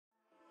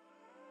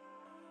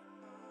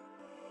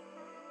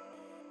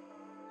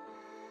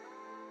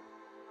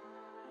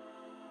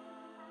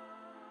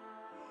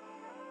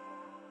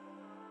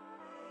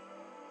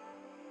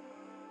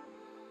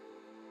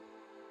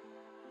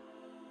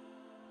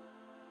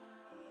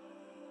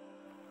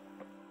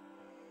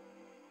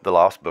The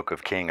Lost Book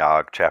of King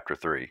Og, Chapter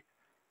 3.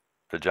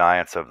 The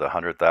Giants of the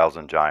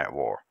 100,000 Giant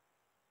War.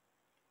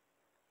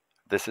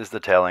 This is the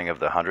telling of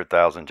the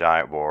 100,000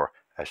 Giant War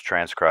as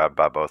transcribed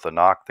by both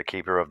Anak, the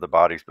keeper of the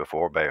bodies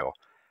before Baal,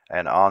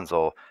 and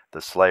Anzal,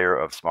 the slayer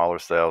of smaller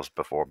selves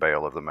before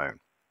Baal of the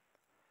moon.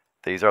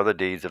 These are the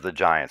deeds of the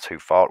giants who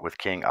fought with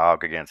King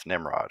Og against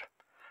Nimrod.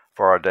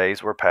 For our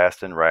days were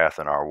passed in wrath,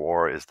 and our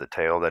war is the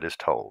tale that is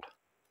told.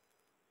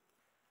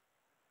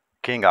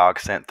 King Og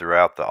sent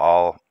throughout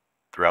all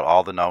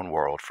the known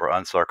world for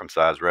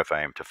uncircumcised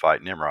Rephaim to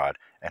fight Nimrod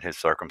and his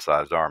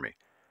circumcised army.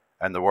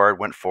 And the word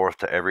went forth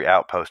to every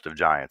outpost of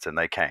giants, and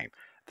they came,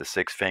 the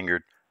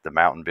six-fingered, the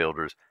mountain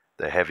builders,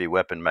 the heavy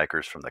weapon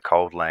makers from the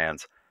cold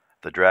lands,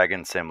 the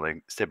dragon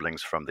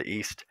siblings from the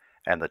east,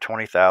 and the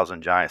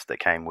 20,000 giants that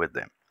came with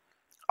them.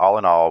 All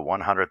in all,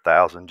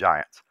 100,000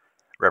 giants,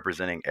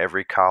 representing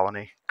every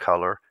colony,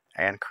 color,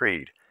 and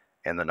creed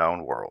in the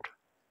known world.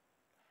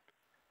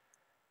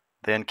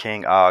 Then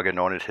King Og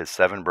anointed his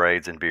 7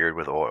 braids and beard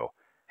with oil.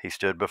 He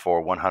stood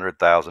before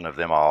 100,000 of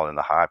them all in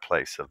the high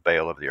place of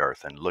Baal of the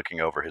earth, and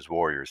looking over his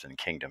warriors and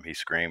kingdom, he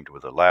screamed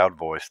with a loud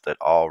voice that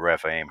all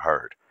Rephaim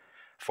heard,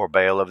 "For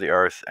Baal of the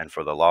earth and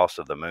for the loss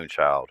of the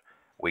moonchild,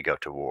 we go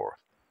to war."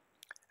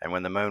 And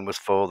when the moon was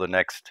full, the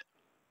next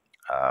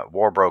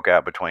war broke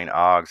out between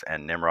Og's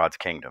and Nimrod's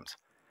kingdoms.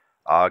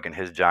 Og and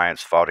his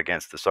giants fought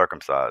against the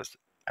circumcised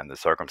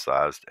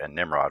and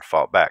Nimrod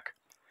fought back.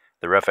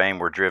 The Rephaim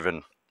were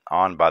driven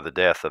on by the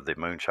death of the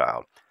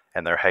moonchild,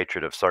 and their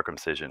hatred of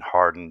circumcision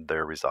hardened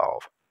their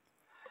resolve.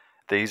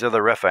 These are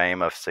the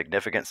Rephaim of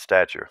significant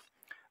stature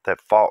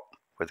that fought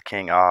with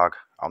King Og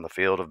on the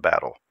field of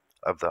battle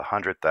of the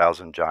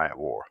 100,000 giant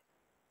war.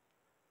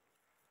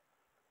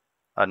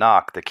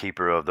 Anak, the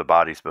keeper of the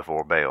bodies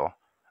before Baal,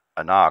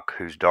 Anak,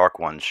 whose dark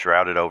ones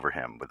shrouded over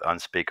him with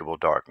unspeakable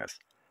darkness,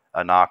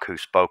 Anak, who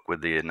spoke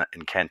with the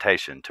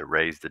incantation to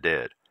raise the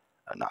dead,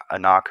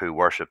 Anak, who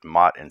worshipped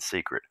Mot in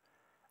secret,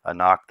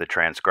 Anak, the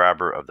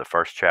transcriber of the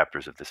first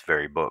chapters of this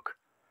very book,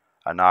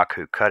 Anak,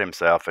 who cut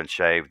himself and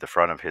shaved the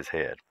front of his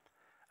head,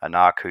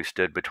 Anak, who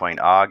stood between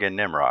Og and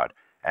Nimrod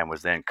and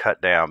was then cut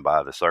down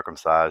by the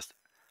circumcised,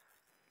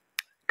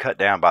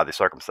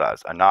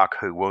 Anak,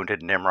 who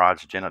wounded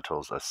Nimrod's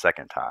genitals a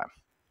second time.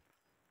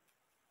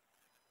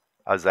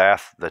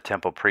 Azath, the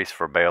temple priest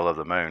for Baal of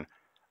the moon,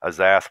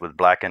 Azath with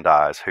blackened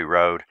eyes, who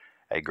rode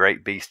a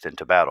great beast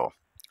into battle,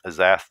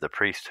 Azath, the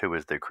priest who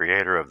is the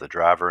creator of the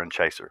driver and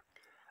chaser,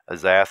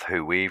 Azath,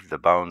 who weaved the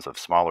bones of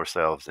smaller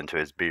selves into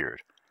his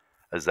beard,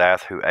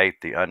 Azath, who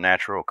ate the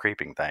unnatural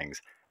creeping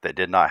things that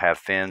did not have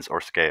fins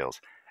or scales,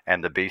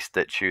 and the beasts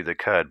that chew the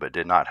cud but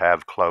did not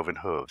have cloven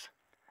hooves,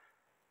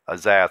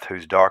 Azath,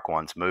 whose dark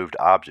ones moved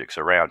objects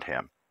around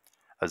him,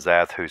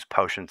 Azath, whose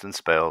potions and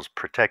spells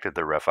protected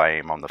the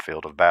Rephaim on the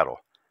field of battle.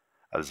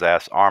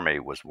 Azath's army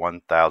was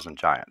 1,000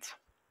 giants.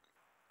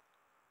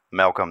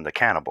 Malcolm the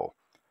cannibal,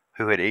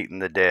 who had eaten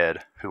the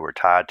dead who were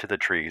tied to the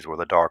trees where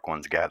the dark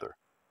ones gather.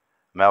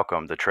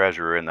 Malcolm, the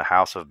treasurer in the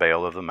house of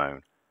Baal of the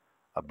moon.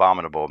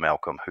 Abominable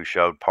Malcolm, who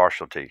showed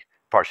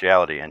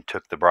partiality and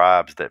took the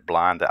bribes that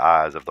blind the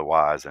eyes of the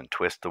wise and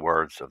twist the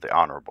words of the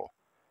honorable.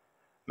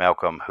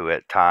 Malcolm, who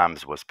at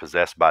times was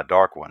possessed by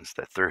dark ones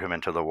that threw him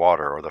into the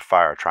water or the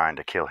fire trying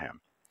to kill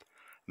him.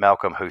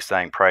 Malcolm, who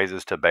sang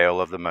praises to Baal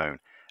of the moon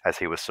as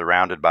he was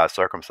surrounded by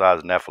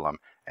circumcised Nephilim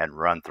and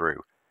run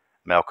through.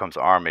 Malcolm's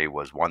army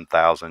was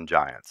 1,000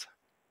 giants.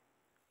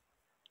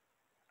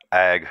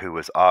 Ag, who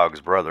was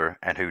Og's brother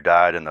and who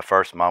died in the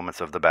first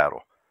moments of the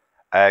battle.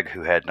 Ag,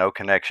 who had no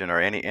connection or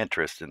any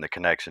interest in the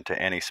connection to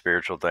any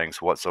spiritual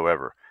things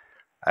whatsoever.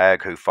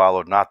 Ag, who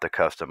followed not the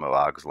custom of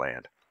Og's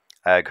land.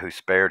 Ag, who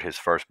spared his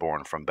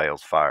firstborn from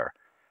Baal's fire.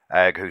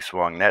 Ag, who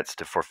swung nets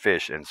for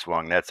fish and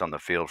swung nets on the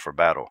field for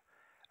battle.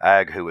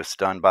 Ag, who was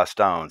stunned by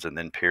stones and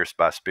then pierced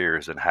by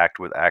spears and hacked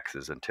with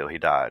axes until he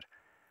died.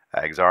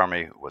 Ag's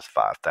army was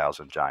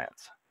 5,000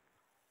 giants.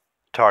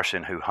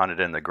 Tarshan, who hunted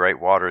in the great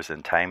waters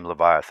and tamed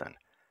Leviathan.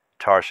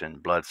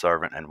 Tarshan, blood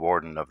servant and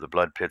warden of the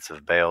blood pits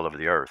of Baal of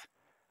the earth.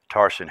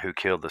 Tarshan, who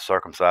killed the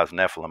circumcised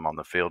Nephilim on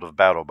the field of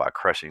battle by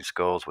crushing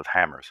skulls with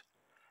hammers.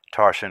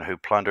 Tarshan, who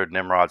plundered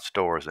Nimrod's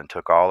stores and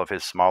took all of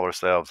his smaller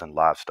selves and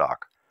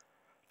livestock.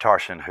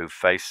 Tarshan, whose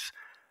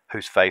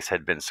face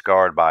had been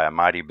scarred by a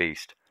mighty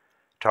beast.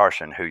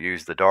 Tarshan, who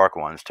used the dark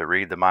ones to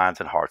read the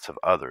minds and hearts of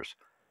others.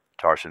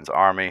 Tarshan's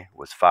army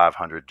was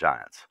 500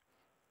 giants.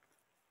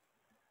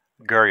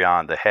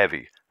 Gurion the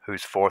heavy,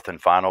 whose fourth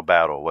and final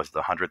battle was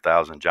the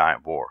 100,000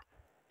 giant war.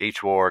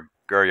 Each war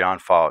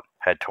Gurion fought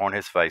had torn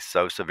his face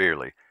so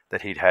severely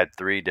that he'd had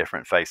 3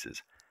 different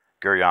faces.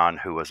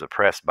 Gurion, who was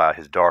oppressed by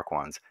his dark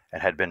ones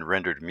and had been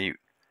rendered mute.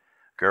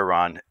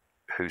 Gurion,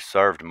 who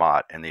served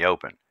Mot in the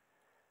open.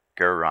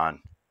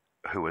 Gurion,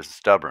 who was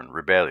stubborn,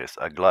 rebellious,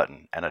 a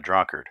glutton, and a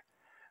drunkard.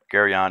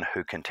 Gurion,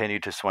 who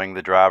continued to swing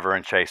the driver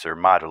and chaser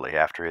mightily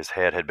after his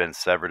head had been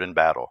severed in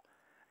battle.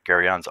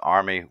 Gurion's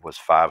army was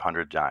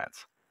 500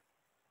 giants.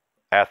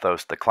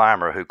 Athos the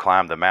climber, who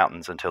climbed the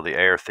mountains until the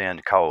air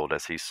thinned cold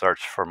as he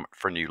searched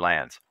for new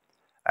lands.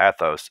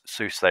 Athos,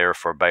 soothsayer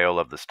for Baal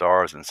of the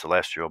stars and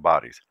celestial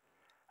bodies.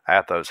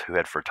 Athos, who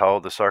had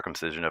foretold the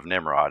circumcision of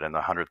Nimrod in the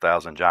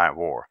 100,000 giant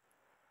war.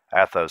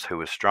 Athos, who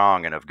was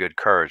strong and of good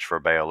courage for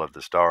Baal of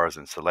the stars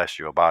and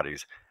celestial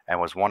bodies, and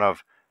was one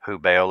of who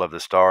Baal of the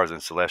stars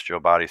and celestial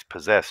bodies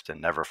possessed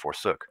and never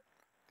forsook.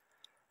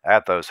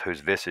 Athos,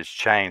 whose visage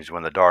changed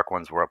when the dark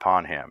ones were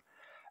upon him.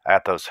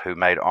 Athos, who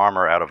made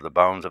armor out of the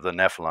bones of the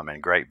Nephilim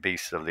and great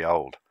beasts of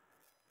old.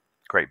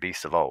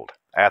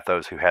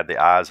 Athos, who had the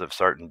eyes of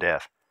certain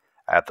death.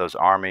 Athos'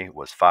 army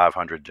was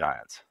 500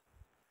 giants.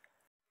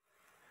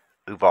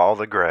 Uval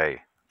the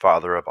Grey,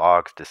 father of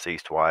Og's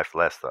deceased wife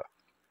Lestha.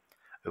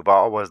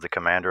 Uval was the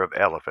commander of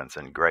elephants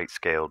and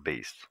great-scaled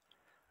beasts.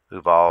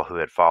 Uval, who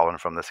had fallen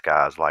from the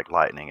skies like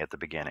lightning at the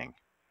beginning.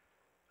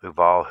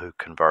 Uval, who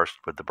conversed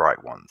with the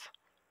bright ones.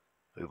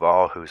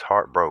 Uval, whose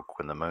heart broke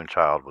when the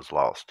moon-child was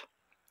lost.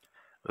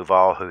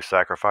 Uval, who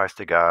sacrificed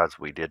to gods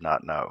we did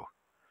not know.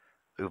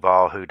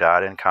 Uval, who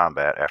died in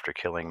combat after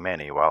killing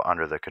many while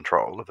under the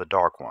control of the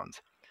Dark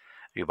Ones.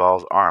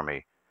 Uval's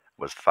army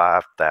was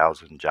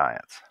 5,000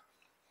 giants.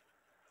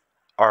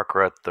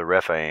 Arkrut the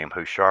Rephaim,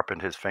 who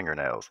sharpened his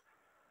fingernails.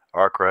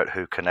 Arkrut,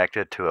 who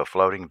connected to a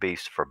floating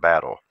beast for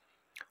battle.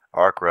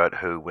 Arkrut,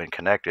 who, when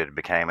connected,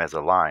 became as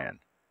a lion.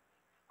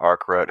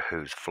 Arkrut,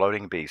 whose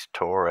floating beast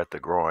tore at the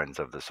groins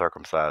of the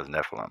circumcised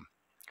Nephilim.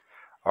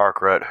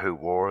 Arkrut, who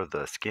wore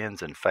the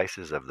skins and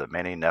faces of the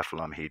many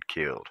Nephilim he'd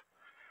killed.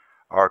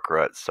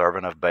 Arkrut,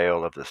 servant of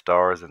Baal of the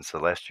stars and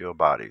celestial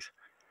bodies.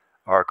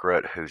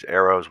 Arkrut, whose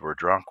arrows were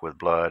drunk with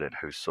blood and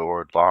whose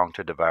sword longed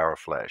to devour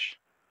flesh.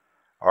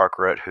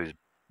 Arkrut, whose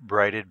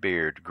braided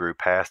beard grew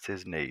past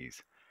his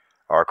knees.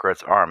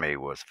 Arkrut's army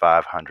was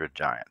 500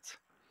 giants.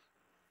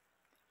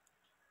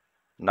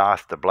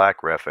 Noth the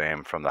black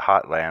Rephaim from the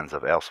hot lands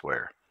of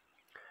elsewhere.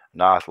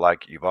 Noth,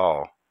 like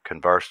Uval,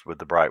 conversed with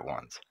the bright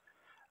ones.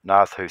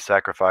 Noth, who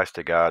sacrificed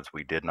to gods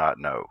we did not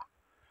know.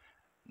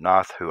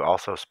 Noth, who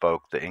also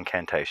spoke the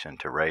incantation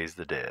to raise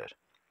the dead.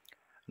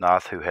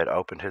 Noth, who had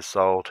opened his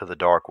soul to the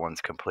dark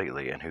ones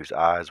completely and whose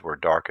eyes were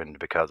darkened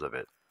because of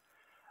it.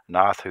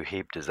 Noth, who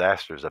heaped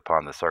disasters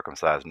upon the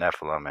circumcised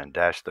Nephilim and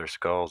dashed their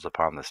skulls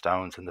upon the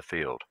stones in the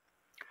field.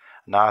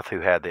 Noth,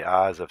 who had the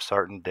eyes of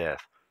certain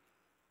death.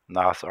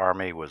 Noth's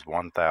army was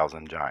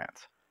 1,000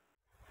 giants.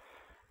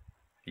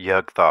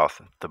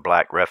 Yugthoth, the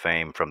black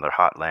Rephaim from the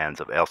hot lands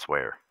of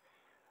elsewhere.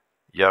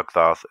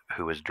 Yugthoth,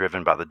 who was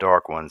driven by the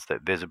dark ones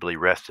that visibly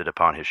rested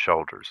upon his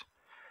shoulders.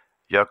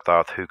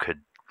 Yugthoth, who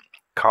could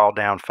call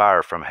down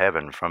fire from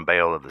heaven from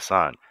Baal of the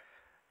sun.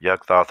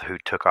 Yugthoth, who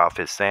took off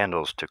his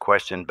sandals to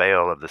question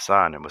Baal of the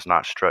sun and was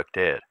not struck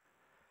dead.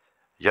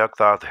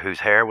 Yugthoth, whose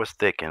hair was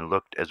thick and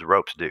looked as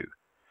ropes do.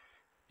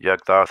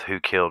 Yugthoth, who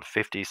killed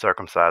 50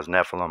 circumcised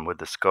Nephilim with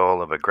the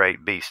skull of a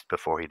great beast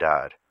before he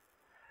died.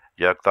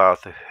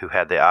 Yugthoth, who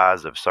had the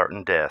eyes of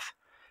certain death.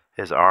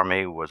 His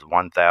army was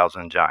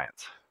 1,000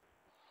 giants.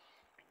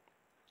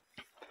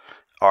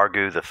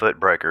 Argu, the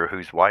footbreaker,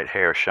 whose white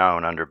hair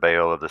shone under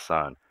Baal of the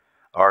sun.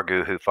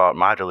 Argu, who fought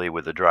mightily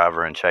with the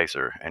driver and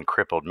chaser, and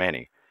crippled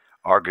many.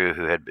 Argu,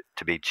 who had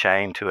to be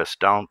chained to a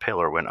stone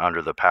pillar when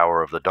under the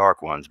power of the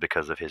Dark Ones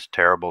because of his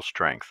terrible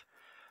strength.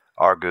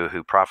 Argu,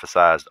 who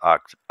prophesied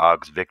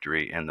Og's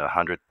victory in the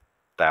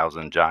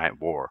 100,000 giant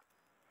war.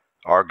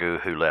 Argu,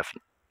 who left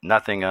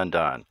nothing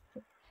undone,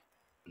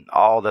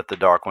 all that the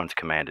Dark Ones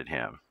commanded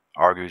him.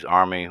 Argu's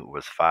army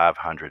was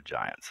 500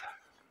 giants.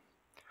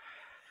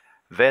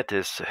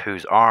 Vetus,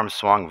 whose arms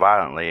swung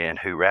violently and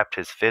who wrapped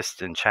his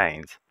fists in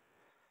chains.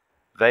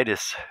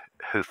 Vetus,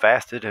 who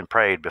fasted and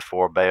prayed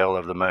before Baal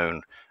of the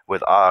moon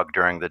with Og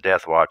during the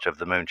death watch of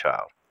the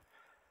moonchild.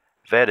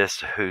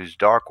 Vetus, whose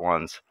dark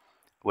ones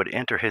would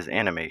enter his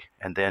enemy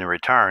and then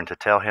return to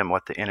tell him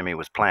what the enemy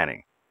was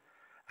planning.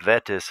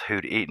 Vetus,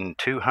 who'd eaten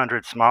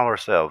 200 smaller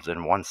selves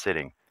in one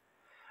sitting.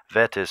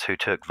 Vetus, who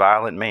took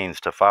violent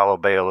means to follow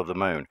Baal of the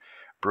moon,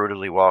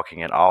 brutally walking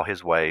in all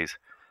his ways.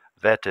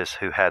 Vetus,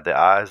 who had the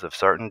eyes of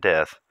certain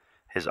death.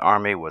 His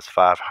army was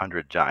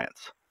 500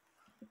 giants.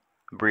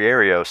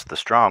 Briareos, the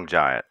strong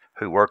giant,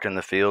 who worked in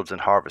the fields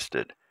and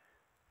harvested.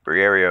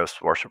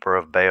 Briareos, worshipper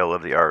of Baal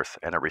of the earth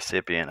and a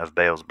recipient of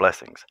Baal's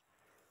blessings.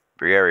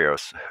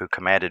 Briareos, who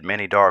commanded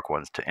many dark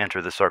ones to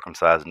enter the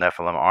circumcised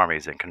Nephilim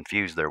armies and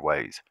confuse their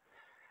ways.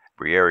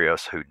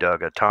 Briareos, who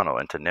dug a tunnel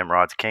into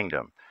Nimrod's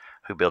kingdom,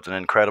 who built an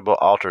incredible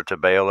altar to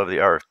Baal of the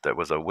earth that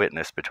was a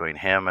witness between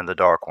him and the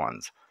dark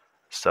ones,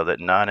 so that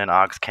none in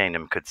Og's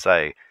kingdom could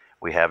say,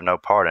 "We have no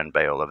part in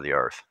Baal of the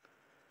earth."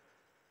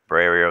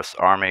 Briareos'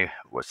 army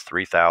was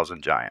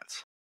 3,000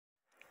 giants.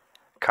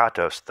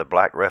 Katos, the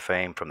black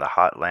Rephaim from the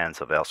hot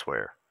lands of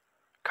elsewhere.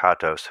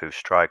 Katos, who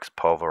strikes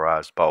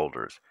pulverized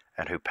boulders,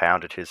 and who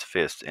pounded his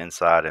fists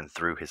inside and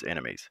through his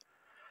enemies.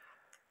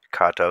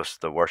 Katos,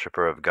 the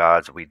worshipper of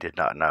gods we did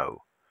not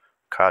know.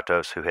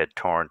 Katos, who had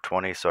torn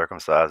 20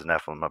 circumcised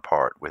Nephilim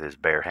apart with his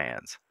bare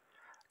hands.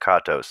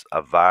 Katos,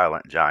 a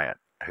violent giant,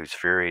 whose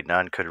fury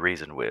none could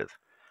reason with.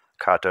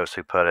 Katos,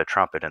 who put a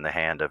trumpet in the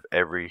hand of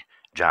every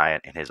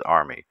giant in his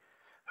army,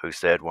 who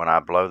said, "When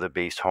I blow the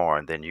beast's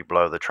horn, then you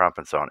blow the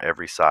trumpets on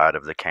every side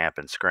of the camp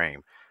and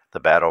scream, 'The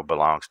battle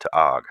belongs to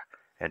Og,'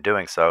 In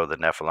doing so, the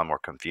Nephilim were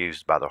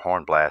confused by the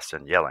horn blasts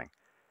and yelling,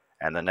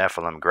 and the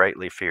Nephilim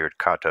greatly feared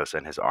Katos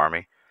and his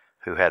army,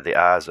 who had the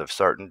eyes of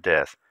certain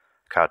death.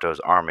 Katos'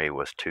 army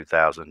was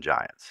 2,000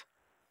 giants.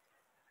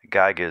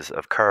 Gyges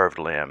of curved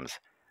limbs,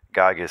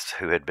 Gyges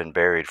who had been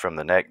buried from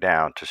the neck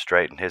down to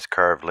straighten his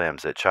curved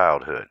limbs at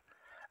childhood.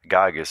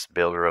 Gyges,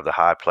 builder of the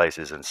high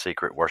places and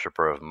secret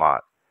worshipper of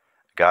Mot.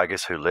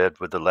 Gyges who lived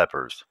with the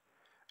lepers.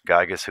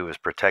 Gyges who was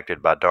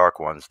protected by dark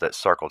ones that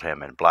circled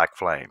him in black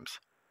flames.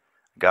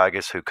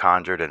 Gyges who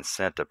conjured and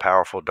sent a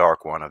powerful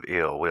dark one of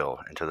ill will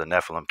into the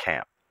Nephilim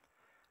camp.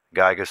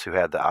 Gyges who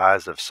had the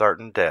eyes of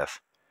certain death.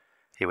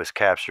 He was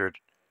captured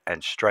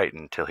and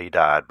straightened till he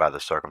died by the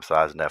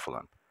circumcised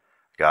Nephilim.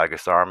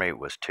 Gyges' army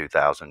was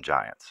 2,000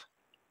 giants.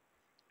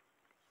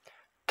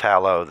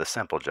 Tallo, the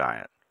simple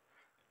giant.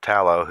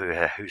 Tallo, who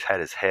had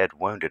his head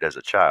wounded as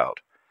a child.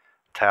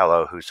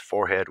 Tallo, whose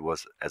forehead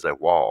was as a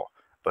wall,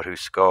 but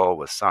whose skull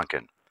was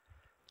sunken.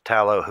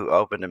 Tallo, who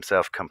opened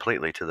himself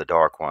completely to the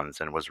Dark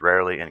Ones and was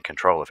rarely in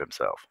control of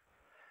himself.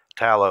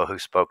 Tallo, who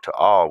spoke to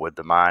all with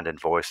the mind and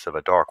voice of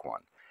a Dark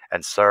One,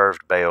 and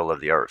served Baal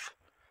of the earth.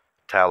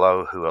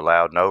 Tallo, who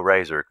allowed no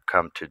razor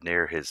come to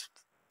near his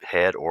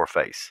head or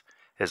face.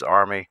 His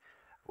army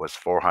was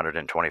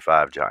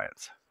 425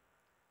 giants.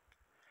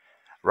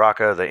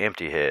 Raka, the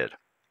empty head.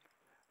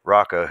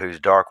 Raka, whose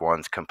Dark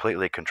Ones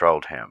completely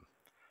controlled him.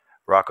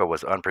 Raka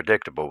was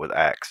unpredictable with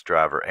axe,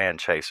 driver, and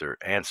chaser,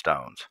 and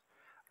stones.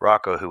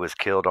 Raka, who was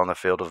killed on the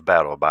field of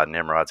battle by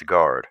Nimrod's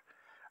guard.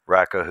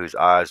 Raka, whose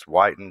eyes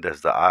whitened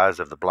as the eyes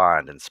of the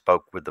blind and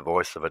spoke with the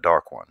voice of a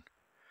Dark One.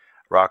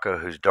 Raka,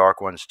 whose Dark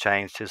Ones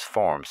changed his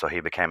form so he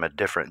became a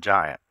different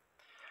giant.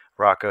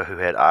 Raka, who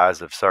had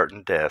eyes of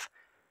certain death.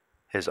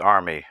 His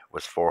army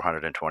was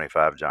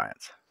 425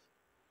 giants.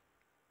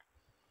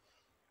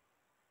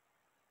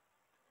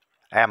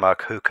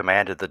 Amok, who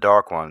commanded the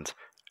Dark Ones.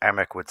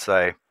 Amok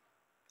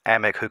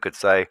who could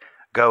say,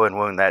 "Go and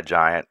wound that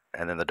giant,"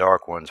 and then the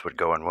Dark Ones would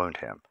go and wound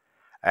him.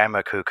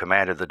 Amok, who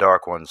commanded the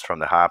Dark Ones from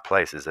the high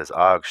places as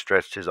Og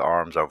stretched his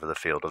arms over the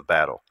field of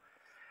battle.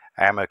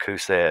 Amok, who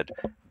said,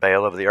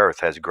 "Baal of the earth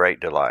has great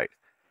delight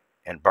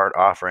in burnt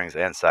offerings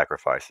and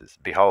sacrifices.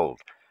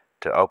 Behold,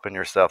 to open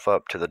yourself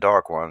up to the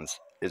Dark Ones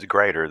is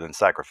greater than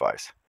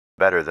sacrifice,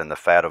 better than the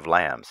fat of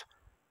lambs.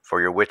 For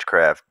your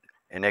witchcraft,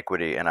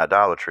 iniquity, and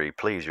idolatry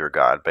please your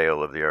God,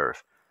 Baal of the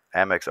earth."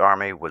 Amok's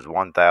army was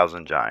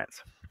 1,000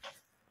 giants.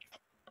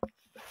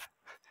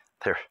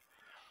 They're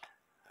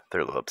a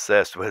little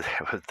obsessed with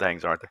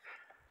things, aren't they?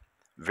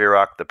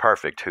 Virach the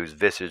perfect, whose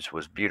visage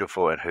was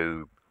beautiful and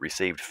who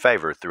received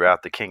favor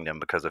throughout the kingdom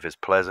because of his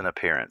pleasant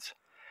appearance.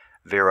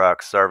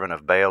 Virach, servant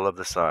of Baal of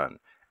the sun.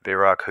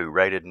 Virach, who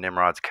raided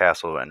Nimrod's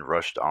castle and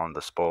rushed on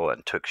the spoil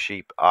and took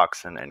sheep,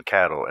 oxen, and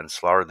cattle and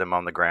slaughtered them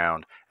on the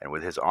ground, and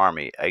with his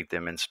army ate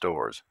them in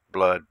stores,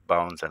 blood,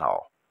 bones, and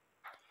all.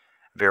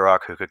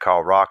 Virach, who could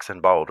call rocks and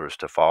boulders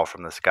to fall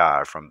from the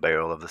sky from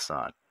Baal of the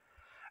sun.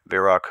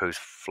 Virach, whose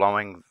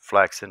flowing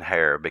flaxen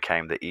hair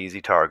became the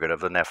easy target of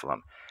the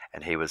Nephilim,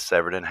 and he was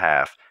severed in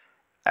half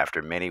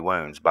after many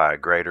wounds by a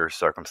greater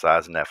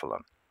circumcised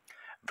Nephilim.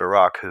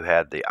 Virach, who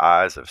had the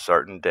eyes of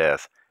certain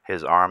death.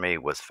 His army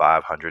was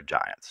 500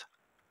 giants.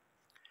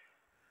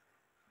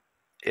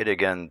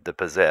 Idigan the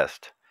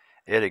possessed.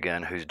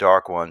 Idigan, whose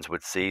Dark Ones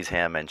would seize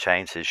him and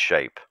change his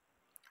shape.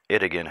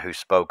 Idigan, who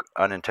spoke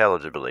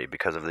unintelligibly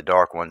because of the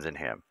Dark Ones in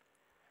him.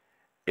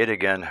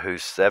 Idigan,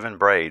 whose 7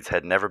 braids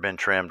had never been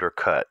trimmed or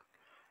cut.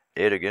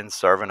 Idigan,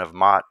 servant of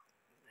Mot.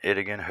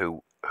 Idigan,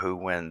 who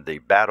when the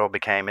battle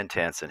became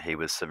intense and he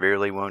was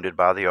severely wounded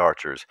by the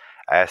archers,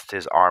 asked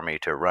his army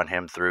to run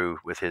him through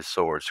with his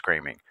sword,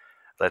 screaming,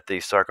 "Let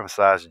these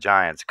circumcised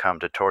giants come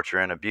to torture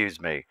and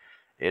abuse me."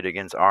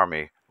 Idigan's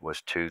army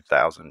was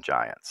 2,000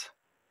 giants.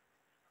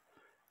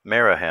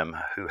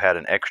 Merahim, who had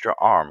an extra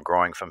arm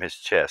growing from his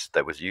chest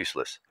that was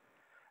useless.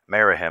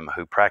 Merahim,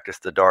 who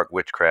practiced the dark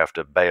witchcraft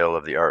of Baal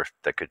of the earth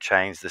that could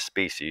change the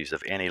species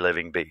of any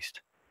living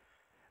beast.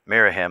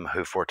 Merahim,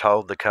 who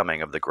foretold the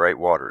coming of the great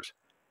waters.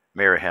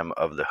 Merahim,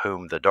 of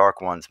whom the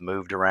Dark Ones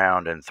moved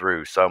around and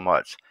through so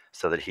much,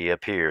 so that he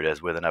appeared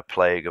as within a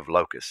plague of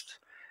locusts.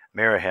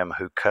 Merahim,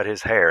 who cut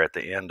his hair at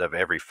the end of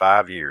every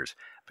 5 years,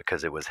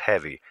 because it was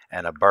heavy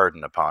and a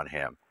burden upon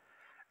him.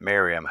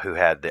 Merahim, who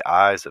had the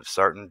eyes of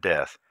certain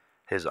death.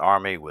 His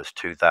army was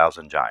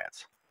 2,000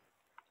 giants.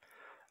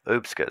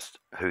 Ubskist,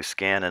 whose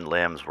skin and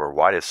limbs were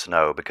white as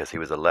snow because he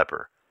was a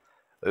leper.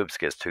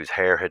 Ubskist, whose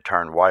hair had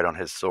turned white on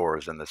his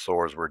sores, and the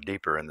sores were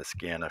deeper in the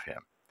skin of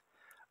him.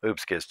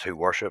 Ubskist, who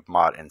worshipped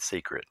Mot in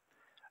secret.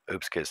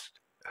 Ubskist,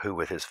 who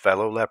with his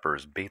fellow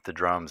lepers beat the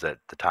drums at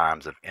the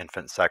times of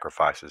infant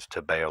sacrifices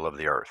to Baal of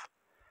the earth.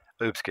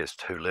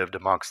 Ubskist, who lived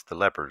amongst the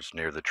lepers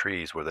near the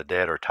trees where the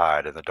dead are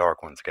tied and the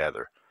Dark Ones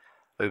gather.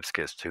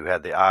 Ubskist, who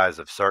had the eyes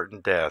of certain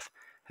death.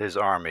 His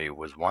army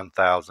was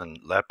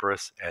 1,000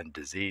 leprous and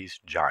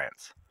diseased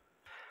giants.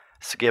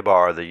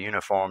 Skibar, the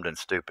uniformed and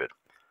stupid.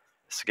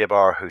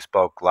 Skibar, who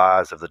spoke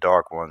lies of the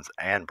Dark Ones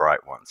and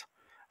Bright Ones.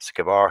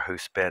 Skibar, who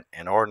spent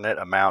inordinate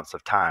amounts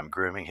of time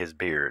grooming his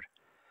beard.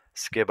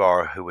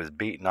 Skibar, who was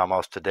beaten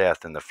almost to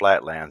death in the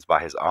flatlands by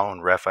his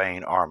own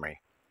Rephaim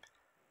army.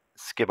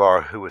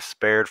 Skibar, who was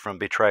spared from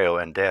betrayal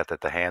and death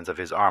at the hands of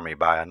his army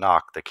by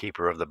Enoch, the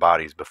keeper of the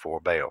bodies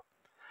before Baal.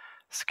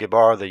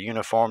 Skibar the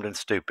uniformed and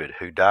stupid,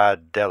 who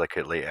died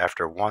delicately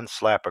after one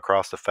slap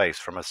across the face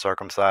from a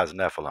circumcised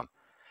Nephilim.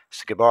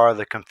 Skibar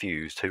the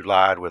confused, who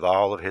lied with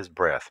all of his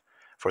breath,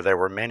 for there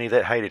were many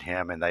that hated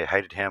him, and they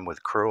hated him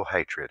with cruel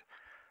hatred.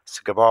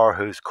 Skibar,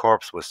 whose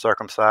corpse was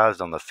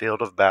circumcised on the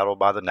field of battle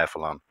by the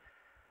Nephilim.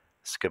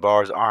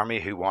 Skibar's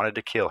army, who wanted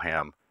to kill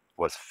him,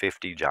 was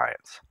 50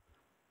 giants.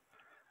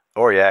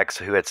 Oryax,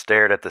 who had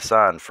stared at the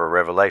sun for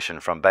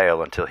revelation from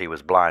Baal until he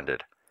was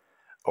blinded.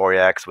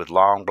 Oryax with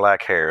long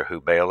black hair, who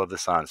Baal of the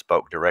sun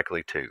spoke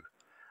directly to.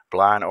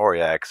 Blind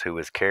Oryax, who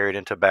was carried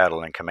into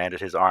battle and commanded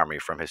his army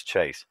from his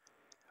chase.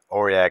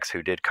 Oryax,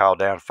 who did call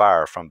down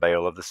fire from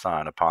Baal of the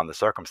sun upon the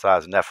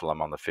circumcised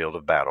Nephilim on the field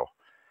of battle.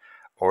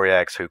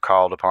 Oryax, who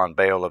called upon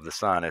Baal of the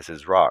sun as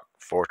his rock,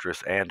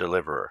 fortress, and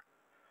deliverer.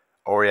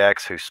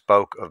 Oryax, who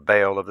spoke of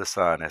Baal of the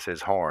sun as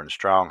his horn,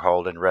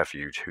 stronghold, and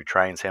refuge, who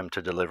trains him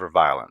to deliver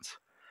violence.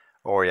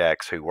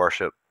 Oryax, who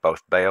worshipped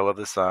both Baal of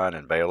the sun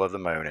and Baal of the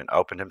moon, and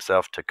opened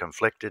himself to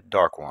conflicted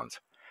dark ones.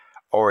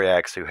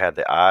 Oryax, who had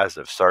the eyes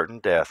of certain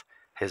death,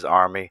 his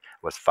army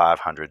was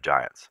 500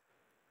 giants.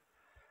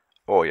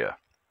 Oya.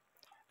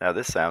 Now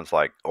this sounds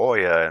like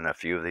Oya, and a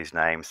few of these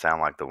names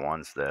sound like the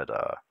ones that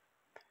are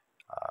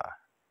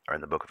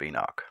in the book of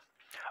Enoch.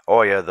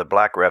 Oya, the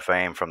black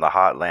Rephaim from the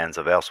hot lands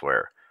of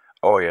elsewhere.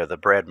 Oya, the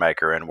bread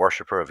maker and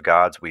worshipper of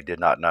gods we did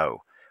not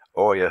know.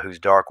 Oya, whose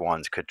dark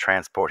ones could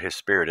transport his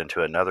spirit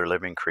into another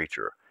living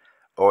creature.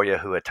 Oya,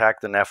 who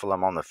attacked the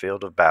Nephilim on the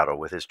field of battle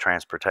with his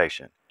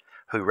transportation.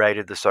 Who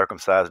raided the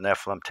circumcised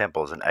Nephilim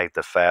temples and ate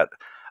the fat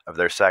of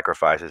their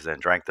sacrifices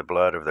and drank the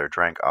blood of their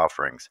drink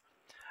offerings.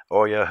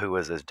 Oya, who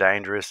was as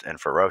dangerous and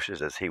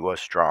ferocious as he was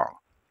strong.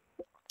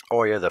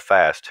 Oya the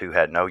fast, who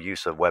had no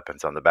use of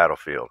weapons on the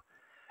battlefield,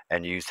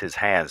 and used his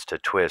hands to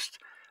twist,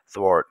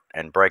 thwart,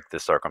 and break the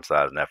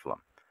circumcised Nephilim.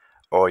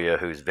 Oya,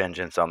 whose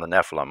vengeance on the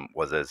Nephilim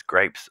was as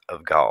grapes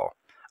of gall,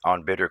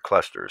 on bitter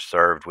clusters,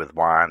 served with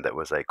wine that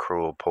was a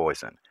cruel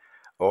poison.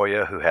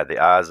 Oya, who had the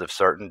eyes of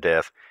certain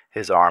death,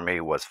 his army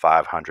was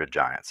 500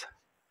 giants.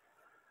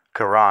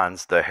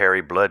 Karans, the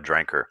hairy blood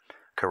drinker.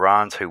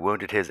 Karans, who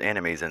wounded his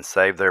enemies and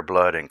saved their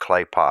blood in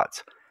clay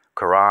pots.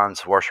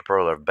 Karans, worshipper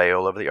of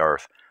Baal of the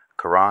earth.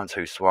 Karans,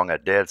 who swung a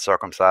dead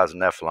circumcised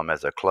Nephilim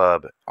as a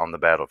club on the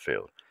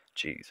battlefield.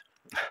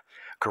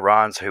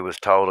 Karans, who was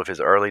told of his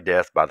early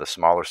death by the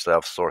smaller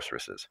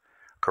self-sorceresses.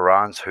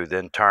 Karans, who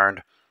then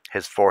turned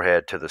his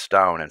forehead to the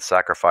stone and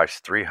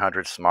sacrificed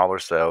 300 smaller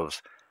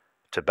selves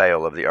to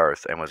Baal of the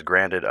earth, and was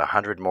granted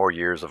 100 more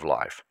years of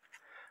life.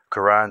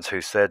 Karans,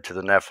 who said to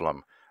the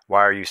Nephilim,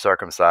 "Why are you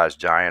circumcised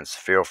giants,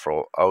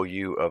 fearful, O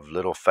you of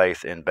little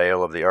faith in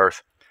Baal of the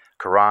earth?"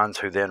 Karans,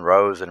 who then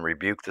rose and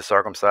rebuked the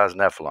circumcised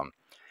Nephilim,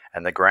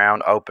 and the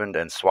ground opened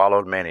and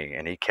swallowed many,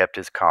 and he kept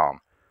his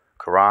calm.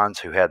 Karans,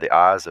 who had the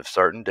eyes of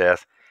certain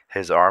death,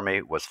 his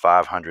army was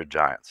 500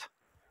 giants.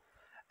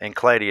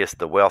 Encladius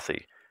the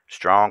wealthy,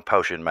 strong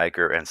potion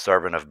maker and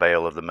servant of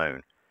Baal of the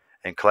moon.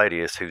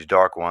 Encladius, whose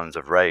dark ones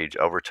of rage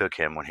overtook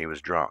him when he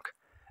was drunk.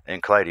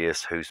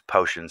 Encladius, whose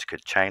potions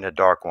could chain a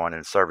dark one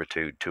in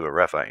servitude to a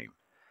Rephaim.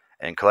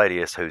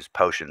 Encladius, whose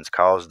potions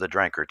caused the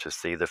drinker to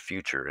see the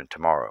future and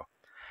tomorrow.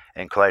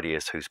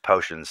 Encladius, whose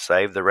potions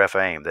saved the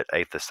Rephaim that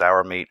ate the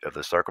sour meat of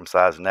the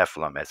circumcised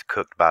Nephilim as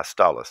cooked by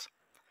Stolus.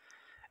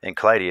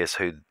 Encladius,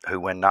 who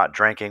when not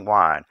drinking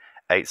wine,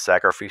 ate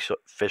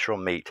sacrificial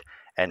meat,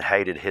 and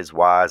hated his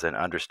wise and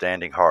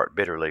understanding heart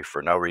bitterly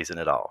for no reason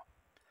at all.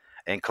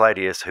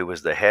 Encladius, who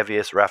was the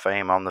heaviest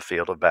Rephaim on the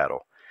field of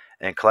battle.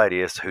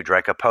 Encladius, who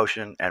drank a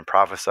potion and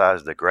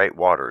prophesied the great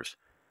waters.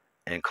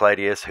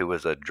 Encladius, who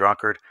was a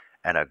drunkard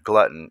and a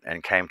glutton,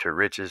 and came to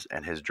riches,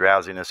 and his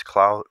drowsiness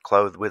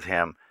clothed with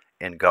him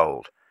in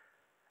gold.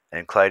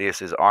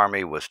 Encladius's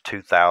army was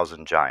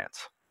 2,000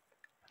 giants.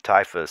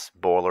 Typhus,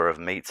 boiler of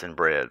meats and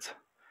breads.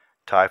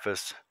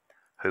 Typhus,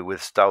 who with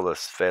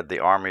Stolus fed the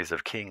armies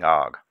of King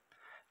Og.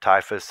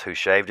 Typhus, who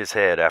shaved his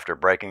head after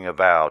breaking a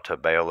vow to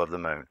Baal of the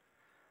moon.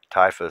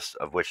 Typhus,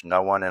 of which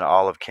no one in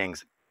all of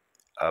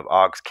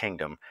Og's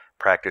kingdom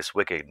practiced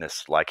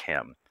wickedness like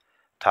him.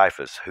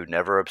 Typhus, who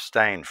never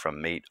abstained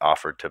from meat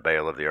offered to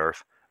Baal of the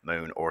earth,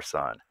 moon, or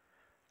sun.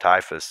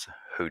 Typhus,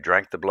 who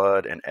drank the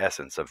blood and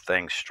essence of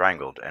things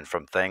strangled, and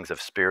from things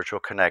of spiritual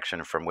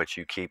connection from which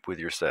you keep with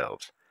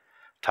yourselves.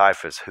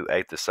 Typhus, who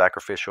ate the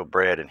sacrificial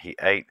bread, and he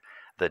ate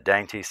the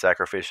dainty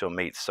sacrificial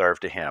meat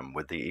served to him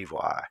with the evil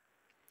eye.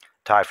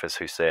 Typhus,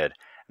 who said,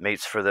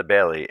 "Meats for the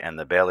belly, and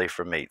the belly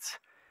for meats,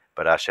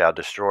 but I shall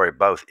destroy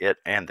both it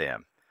and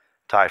them."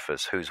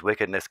 Typhus, whose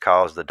wickedness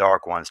caused the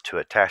dark ones to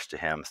attach to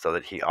him, so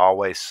that he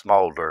always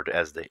smoldered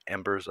as the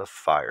embers of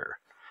fire.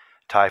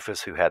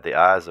 Typhus, who had the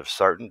eyes of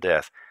certain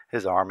death,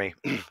 his army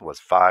was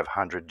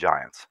 500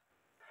 giants.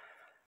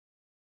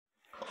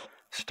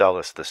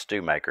 Stolus the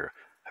stew maker,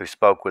 who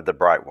spoke with the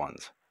bright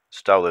ones.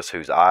 Stolus,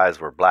 whose eyes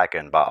were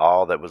blackened by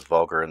all that was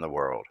vulgar in the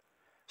world.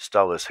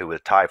 Stolus, who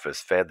with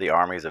typhus fed the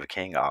armies of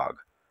King Og.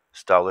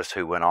 Stolus,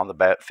 who when on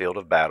the field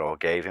of battle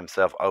gave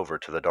himself over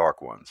to the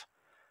Dark Ones.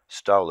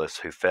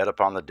 Stolus, who fed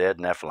upon the dead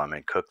Nephilim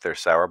and cooked their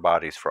sour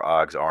bodies for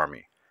Og's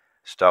army.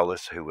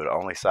 Stolus, who would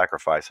only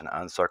sacrifice an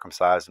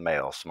uncircumcised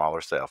male, smaller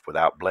self,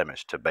 without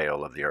blemish to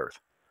Baal of the earth.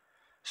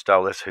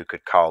 Stolus, who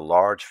could call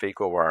large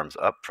fecal worms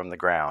up from the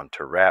ground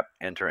to wrap,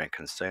 enter, and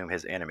consume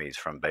his enemies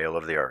from Baal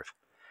of the earth.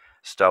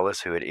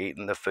 Stolus, who had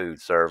eaten the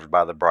food served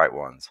by the Bright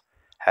Ones,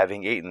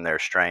 having eaten their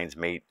strange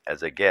meat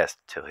as a guest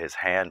till his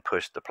hand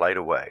pushed the plate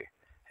away.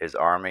 His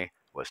army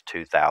was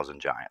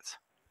 2,000 giants.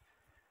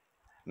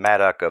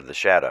 Madoc of the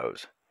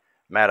Shadows.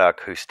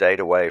 Madoc, who stayed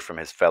away from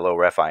his fellow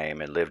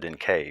Rephaim and lived in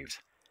caves.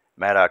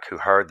 Madoc, who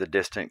heard the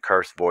distant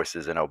cursed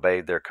voices and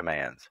obeyed their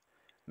commands.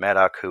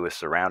 Madoc, who was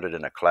surrounded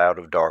in a cloud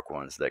of dark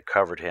ones that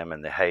covered him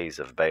in the haze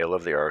of Baal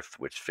of the earth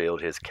which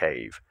filled his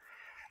cave.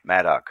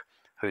 Madoc,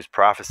 whose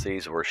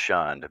prophecies were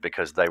shunned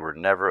because they were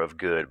never of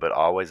good but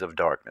always of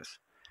darkness.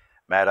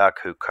 Madoc,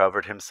 who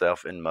covered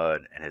himself in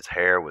mud and his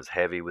hair was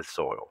heavy with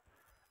soil.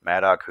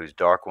 Madoc, whose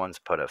dark ones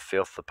put a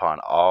filth upon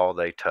all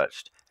they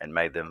touched and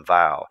made them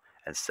vile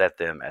and set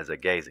them as a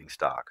gazing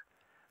stock.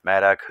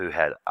 Madoc, who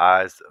had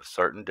eyes of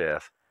certain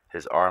death,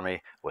 his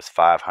army was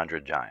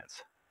 500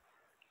 giants.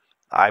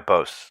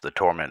 Ipos, the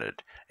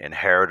tormented,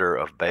 inheritor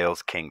of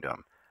Baal's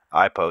kingdom.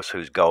 Ipos,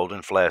 whose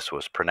golden flesh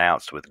was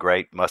pronounced with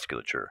great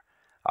musculature.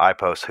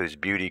 Ipos, whose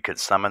beauty could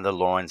summon the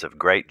loins of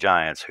great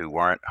giants who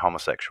weren't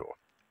homosexual.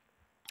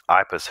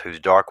 Ipos, whose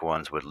dark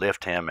ones would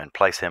lift him and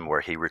place him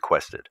where he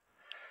requested.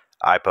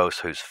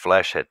 Ipos, whose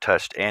flesh had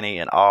touched any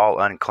and all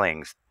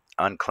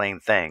unclean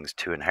things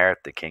to inherit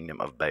the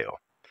kingdom of Baal.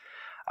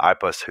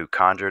 Ipos, who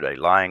conjured a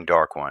lying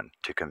dark one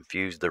to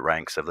confuse the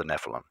ranks of the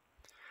Nephilim.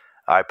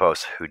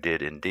 Ipos, who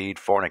did indeed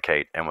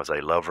fornicate and was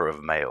a lover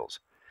of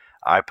males.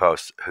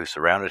 Ipos, who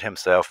surrounded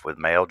himself with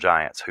male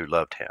giants who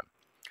loved him.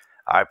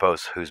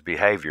 Ipos, whose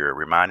behavior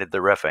reminded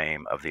the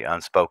Rephaim of the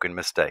unspoken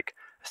mistake,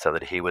 so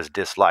that he was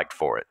disliked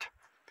for it.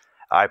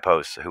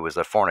 Ipos, who was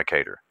a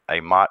fornicator,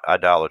 a mot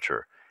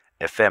idolater,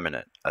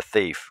 effeminate, a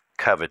thief,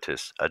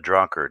 covetous, a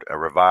drunkard, a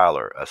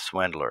reviler, a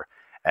swindler,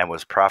 and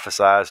was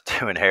prophesied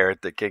to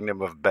inherit the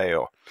kingdom of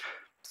Baal.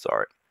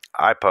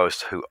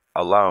 Ipos, who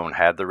alone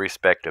had the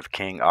respect of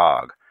King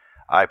Og.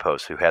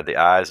 Ipos, who had the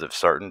eyes of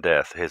certain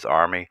death, his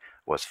army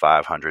was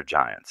 500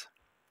 giants.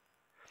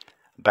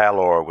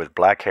 Balor, with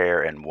black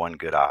hair and one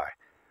good eye.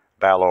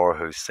 Balor,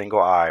 whose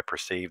single eye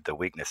perceived the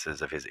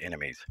weaknesses of his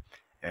enemies.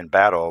 In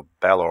battle,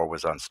 Balor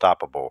was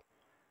unstoppable.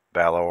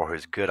 Balor,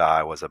 whose good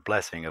eye was a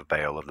blessing of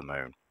Baal of the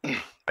moon.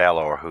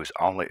 Balor,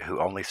 who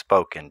only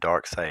spoke in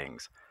dark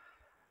sayings.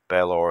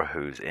 Balor,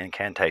 whose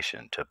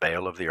incantation to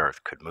Baal of the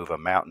earth could move a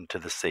mountain to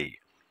the sea.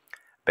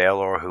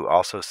 Balor, who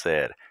also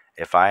said,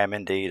 "If I am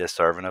indeed a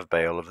servant of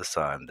Baal of the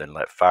sun, then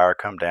let fire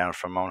come down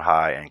from on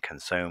high and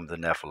consume the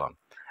Nephilim."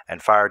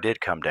 And fire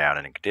did come down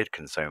and it did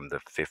consume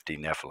the 50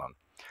 Nephilim.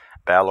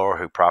 Balor,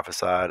 who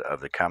prophesied of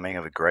the coming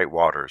of the great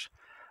waters.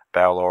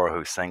 Balor,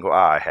 whose single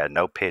eye had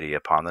no pity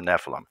upon the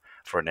Nephilim,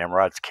 for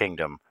Nimrod's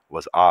kingdom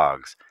was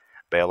Og's.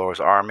 Balor's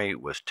army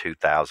was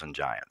 2,000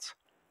 giants.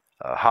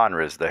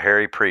 Honris, the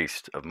hairy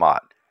priest of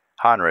Mot.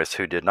 Honris,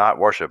 who did not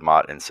worship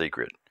Mot in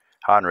secret.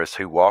 Honris,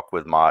 who walked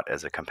with Mot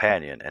as a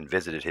companion and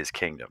visited his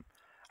kingdom.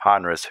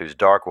 Honris, whose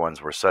dark ones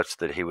were such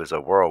that he was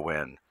a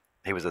whirlwind.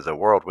 He was as a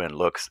whirlwind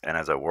looks and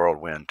as a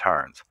whirlwind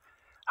turns.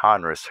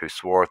 Honris, who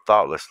swore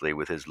thoughtlessly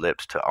with his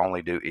lips to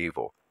only do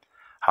evil.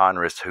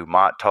 Honris, who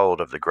Mot told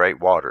of the great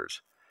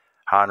waters.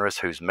 Honris,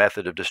 whose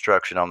method of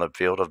destruction on the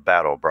field of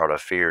battle brought a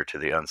fear to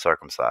the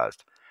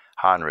uncircumcised.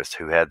 Honris,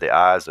 who had the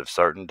eyes of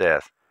certain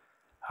death.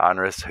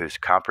 Honris, whose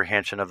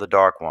comprehension of the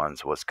dark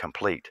ones was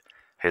complete.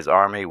 His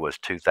army was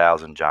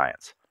 2,000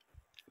 giants.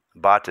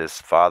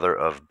 Batis, father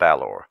of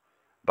Balor.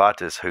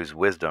 Batis, whose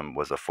wisdom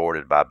was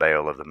afforded by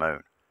Baal of the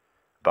moon.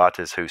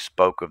 Batis, who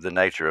spoke of the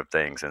nature of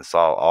things and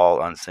saw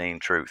all unseen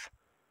truth.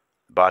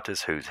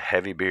 Batis, whose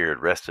heavy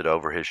beard rested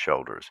over his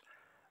shoulders.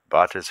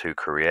 Batis, who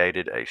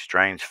created a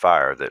strange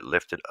fire that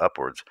lifted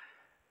upwards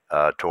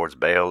towards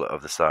Baal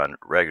of the sun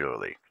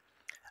regularly.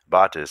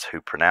 Batis,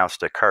 who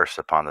pronounced a curse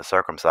upon the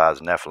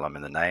circumcised Nephilim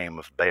in the name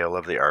of Baal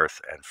of the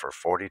earth, and for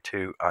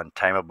 42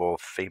 untamable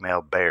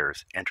female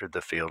bears entered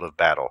the field of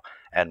battle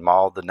and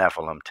mauled the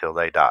Nephilim till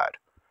they died.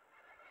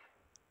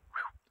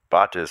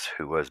 Batis,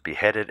 who was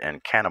beheaded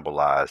and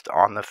cannibalized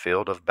on the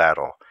field of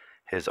battle,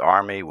 his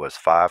army was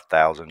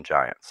 5,000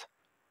 giants.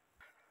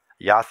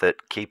 Yathet,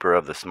 keeper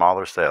of the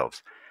smaller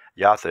selves.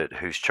 Yathet,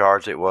 whose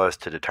charge it was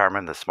to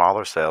determine the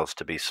smaller selves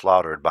to be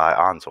slaughtered by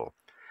Anzul.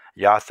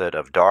 Yathet,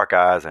 of dark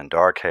eyes and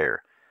dark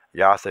hair.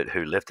 Yathet,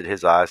 who lifted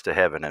his eyes to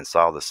heaven and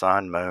saw the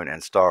sun, moon,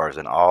 and stars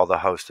and all the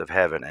hosts of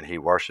heaven, and he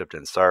worshipped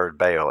and served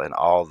Baal in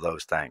all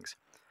those things.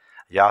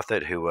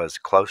 Yathet, who was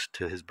close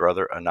to his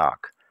brother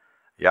Anak.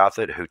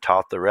 Yathet, who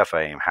taught the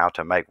Rephaim how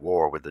to make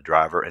war with the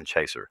driver and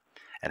chaser,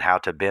 and how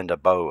to bend a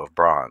bow of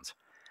bronze.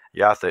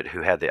 Yathet,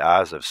 who had the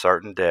eyes of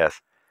certain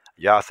death.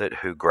 Yathet,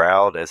 who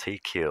growled as he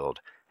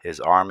killed. His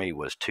army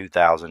was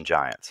 2,000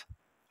 giants.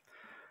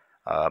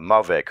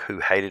 Movek, who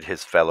hated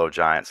his fellow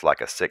giants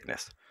like a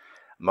sickness.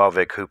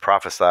 Malvik, who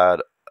prophesied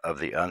of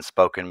the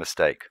unspoken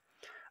mistake.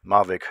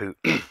 Malvik, who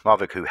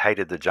Malvik, who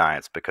hated the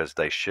giants because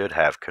they should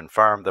have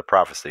confirmed the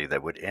prophecy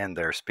that would end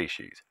their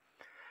species.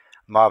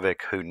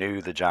 Malvik, who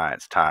knew the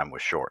giants' time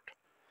was short.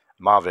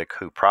 Malvik,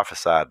 who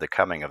prophesied the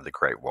coming of the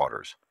great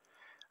waters.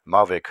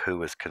 Malvik, who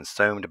was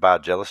consumed by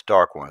jealous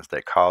dark ones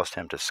that caused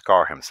him to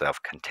scar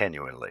himself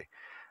continually.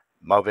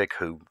 Malvik,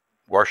 who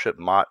worshipped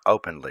Mot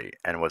openly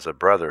and was a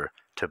brother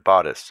to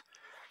Bautis.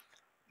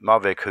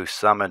 Malvik, who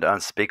summoned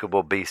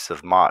unspeakable beasts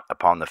of Mot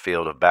upon the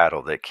field of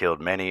battle that killed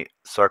many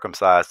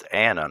circumcised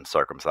and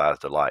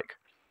uncircumcised alike.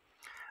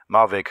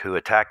 Malvik, who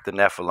attacked the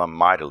Nephilim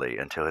mightily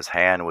until his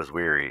hand was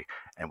weary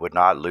and would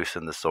not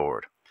loosen the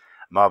sword.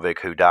 Malvik,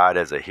 who died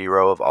as a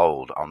hero of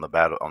old on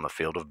the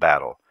field of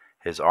battle.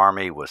 His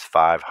army was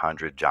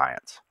 500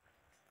 giants.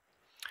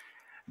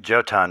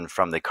 Jotun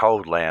from the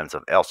cold lands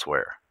of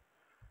elsewhere.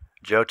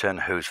 Jotun,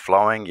 whose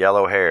flowing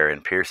yellow hair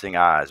and piercing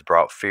eyes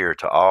brought fear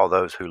to all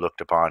those who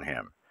looked upon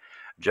him.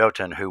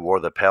 Jotun, who wore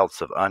the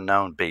pelts of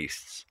unknown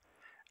beasts.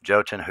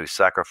 Jotun, who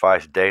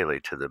sacrificed daily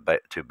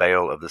to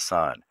Baal of the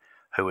sun,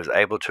 who was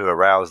able to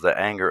arouse the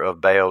anger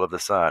of Baal of the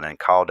sun and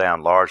call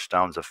down large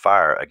stones of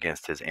fire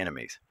against his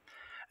enemies.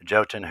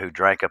 Jotun, who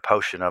drank a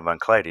potion of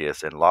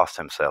Uncladius and lost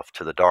himself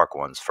to the Dark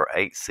Ones for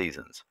 8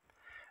 seasons.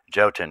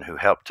 Jotun, who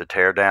helped to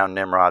tear down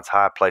Nimrod's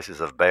high places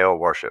of Baal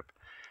worship.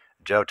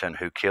 Jotun,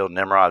 who killed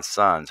Nimrod's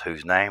sons,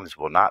 whose names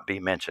will not be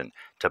mentioned,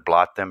 to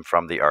blot them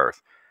from the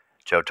earth.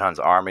 Jotun's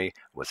army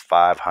was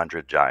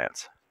 500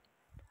 giants.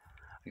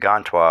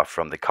 Gantua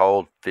from the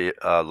cold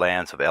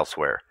lands of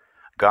elsewhere.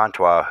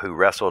 Gantua, who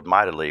wrestled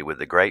mightily with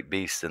the great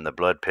beasts in the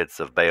blood pits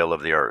of Baal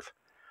of the earth.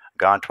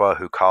 Gantua,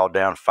 who called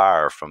down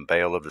fire from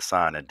Baal of the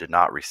sun and did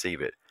not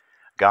receive it.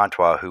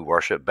 Gantua, who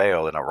worshipped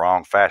Baal in a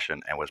wrong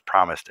fashion and was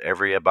promised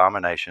every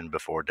abomination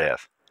before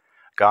death.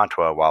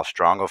 Gantua, while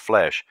strong of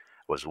flesh,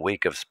 was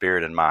weak of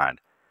spirit and mind.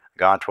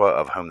 Gantua,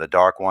 of whom the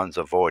dark ones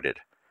avoided.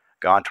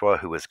 Gantua,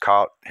 who was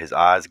caught, his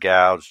eyes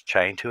gouged,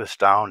 chained to a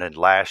stone, and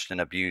lashed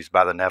and abused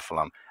by the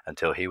Nephilim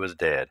until he was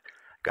dead.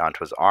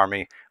 Gantua's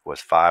army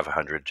was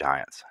 500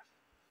 giants.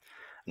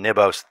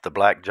 Nibos, the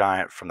black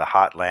giant from the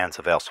hot lands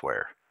of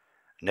elsewhere.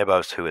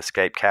 Nibos, who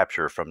escaped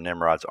capture from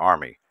Nimrod's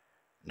army.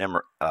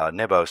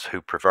 Nibos,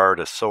 who preferred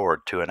a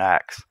sword to an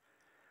axe.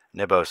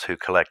 Nibos, who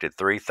collected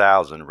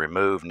 3,000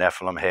 removed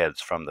Nephilim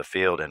heads from the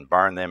field and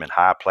burned them in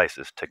high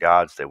places to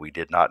gods that we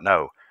did not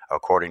know,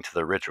 according to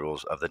the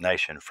rituals of the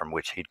nation from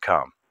which he'd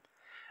come.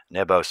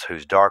 Nibos,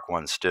 whose dark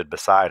ones stood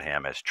beside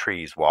him as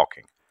trees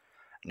walking.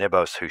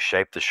 Nibos, who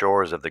shaped the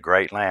shores of the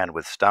great land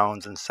with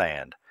stones and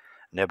sand.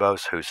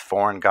 Nibos, whose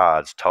foreign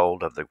gods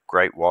told of the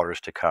great waters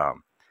to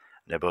come.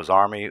 Nibos'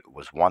 army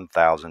was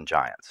 1,000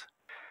 giants.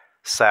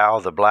 Sal,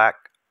 the black,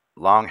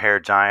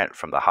 long-haired giant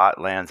from the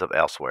hot lands of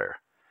elsewhere.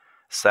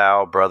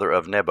 Sal, brother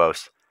of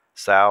Nibos.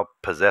 Sal,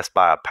 possessed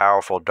by a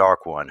powerful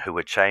dark one who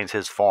would change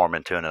his form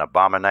into an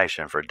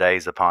abomination for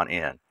days upon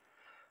end.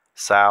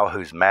 Sal,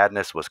 whose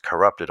madness was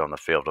corrupted on the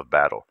field of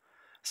battle.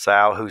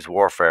 Sal, whose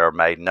warfare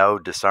made no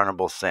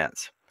discernible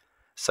sense.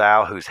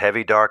 Sal, whose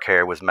heavy dark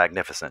hair was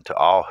magnificent to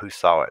all who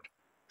saw it.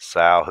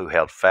 Sal, who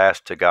held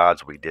fast to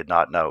gods we did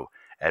not know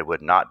and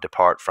would not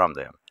depart from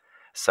them.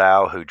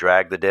 Sal, who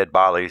dragged the dead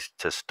bodies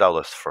to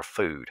Stolos for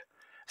food.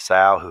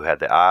 Sal, who had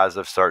the eyes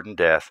of certain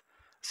death.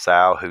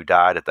 Sal, who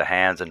died at the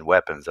hands and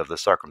weapons of the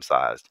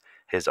circumcised.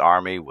 His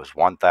army was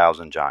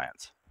 1,000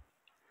 giants.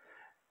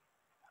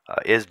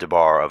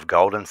 Izdabar, of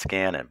golden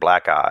skin and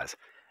black eyes.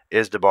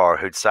 Izdabar,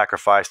 who'd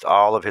sacrificed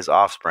all of his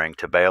offspring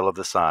to Baal of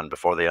the sun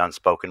before the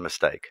unspoken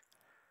mistake.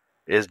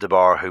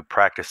 Izdabar, who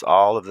practiced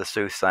all of the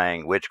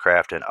soothsaying,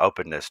 witchcraft, and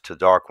openness to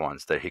dark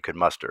ones that he could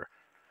muster.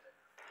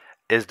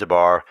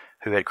 Izdabar,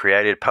 who had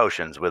created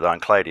potions with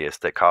Uncladius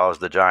that caused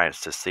the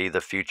giants to see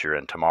the future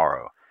and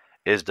tomorrow.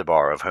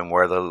 Izdabar, of whom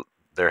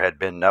there had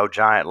been no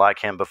giant like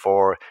him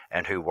before,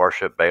 and who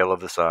worshipped Baal of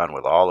the sun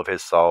with all of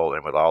his soul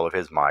and with all of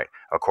his might,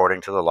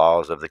 according to the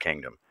laws of the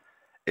kingdom.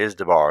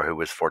 Izdabar, who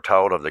was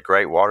foretold of the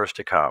great waters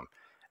to come.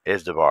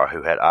 Izdabar,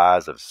 who had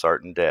eyes of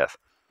certain death.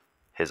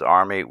 His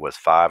army was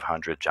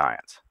 500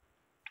 giants.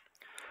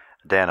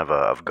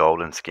 Danava, of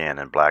golden skin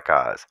and black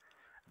eyes.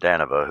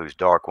 Danava, whose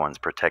dark ones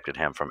protected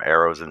him from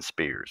arrows and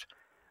spears.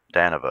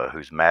 Danava,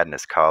 whose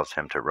madness caused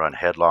him to run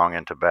headlong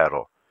into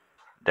battle.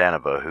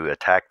 Danava, who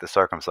attacked the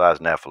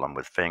circumcised Nephilim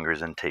with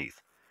fingers and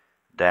teeth.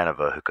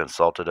 Danava, who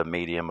consulted a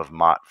medium of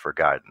Mot for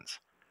guidance.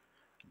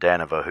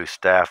 Danava, whose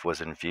staff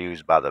was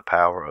infused by the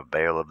power of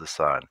Baal of the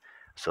sun,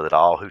 so that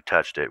all who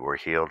touched it were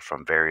healed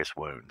from various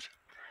wounds.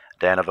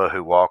 Danava,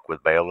 who walked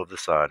with Baal of the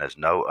sun as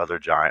no other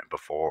giant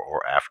before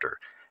or after.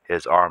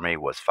 His army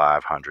was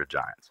 500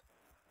 giants.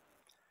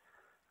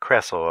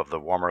 Kressel, of the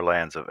warmer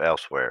lands of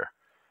elsewhere.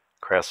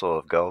 Kressel,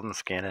 of golden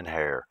skin and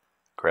hair.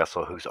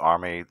 Kressel, whose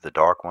army the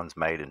dark ones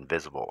made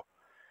invisible.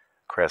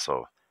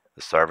 Kressel,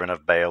 the servant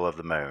of Baal of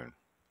the moon.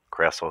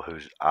 Kressel,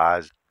 whose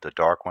eyes the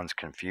dark ones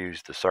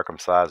confused the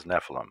circumcised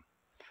Nephilim,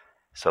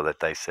 so that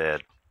they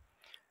said,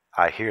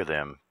 I hear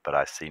them, but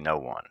I see no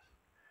one.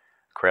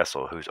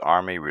 Kressel, whose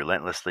army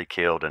relentlessly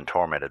killed and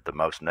tormented the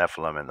most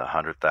Nephilim in the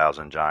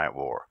 100,000 giant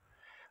war.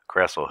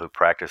 Kressel, who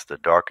practiced the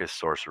darkest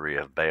sorcery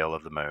of Baal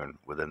of the moon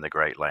within the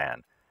great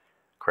land.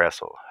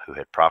 Kressel, who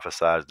had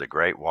prophesied the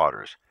great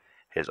waters.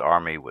 His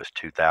army was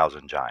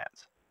 2,000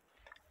 giants.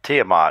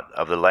 Tiamat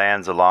of the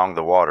lands along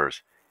the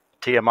waters.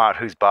 Tiamat,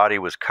 whose body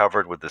was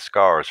covered with the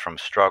scars from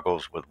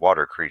struggles with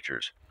water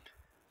creatures.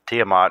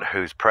 Tiamat,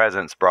 whose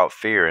presence brought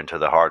fear into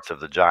the hearts of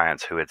the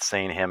giants who had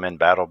seen him in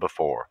battle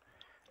before.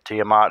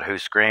 Tiamat, who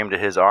screamed to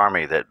his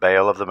army that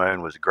Baal of the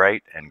moon was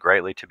great and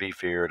greatly to be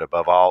feared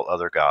above all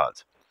other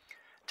gods.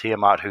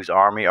 Tiamat, whose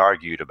army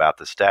argued about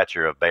the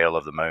stature of Baal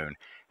of the moon.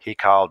 He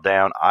called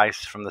down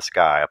ice from the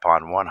sky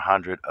upon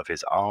 100 of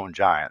his own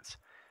giants.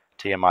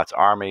 Tiamat's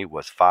army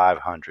was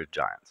 500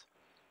 giants.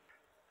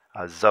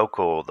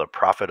 Zokul, the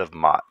prophet of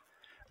Mot.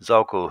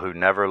 Zokul, who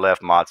never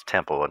left Mot's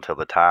temple until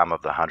the time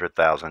of the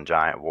 100,000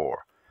 giant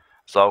war.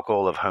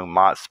 Zokul, of whom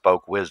Mot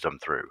spoke wisdom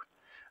through.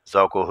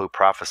 Zokul, who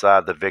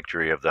prophesied the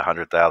victory of the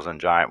 100,000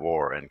 giant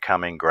war and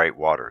coming great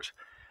waters.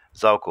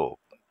 Zokul,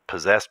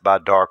 possessed by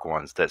dark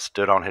ones that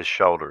stood on his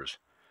shoulders.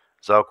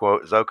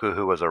 Zoku,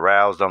 who was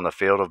aroused on the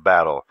field of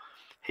battle.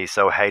 He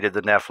so hated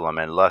the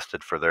Nephilim and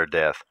lusted for their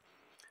death.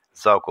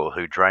 Zokul,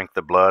 who drank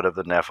the blood of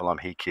the Nephilim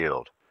he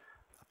killed.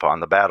 Upon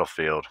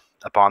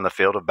the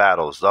field of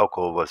battle,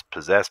 Zokul was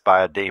possessed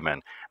by a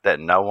demon that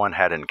no one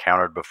had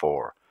encountered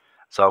before.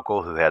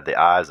 Zokul, who had the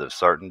eyes of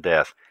certain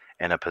death,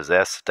 in a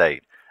possessed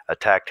state,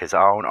 attacked his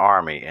own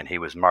army, and he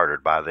was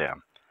murdered by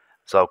them.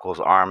 Zokul's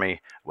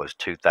army was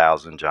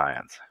 2,000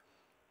 giants.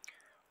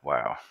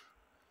 Wow.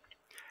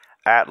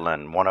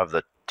 Atlan, one of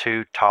the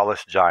 2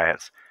 tallest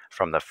giants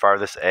from the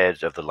furthest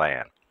edge of the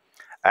land.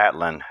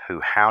 Atlan, who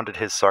hounded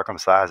his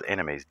circumcised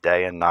enemies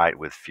day and night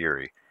with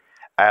fury.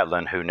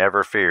 Atlan, who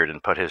never feared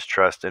and put his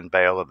trust in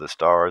Baal of the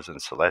stars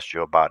and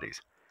celestial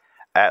bodies.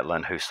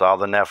 Atlan, who saw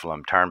the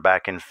Nephilim turn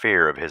back in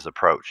fear of his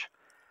approach.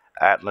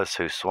 Atlas,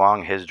 who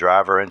swung his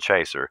driver and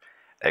chaser,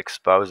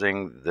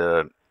 exposing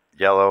the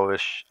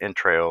yellowish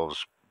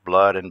entrails,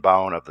 blood and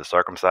bone of the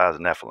circumcised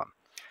Nephilim.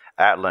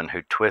 Atlan,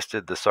 who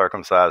twisted the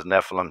circumcised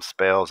Nephilim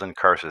spells and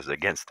curses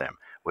against them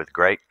with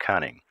great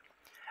cunning.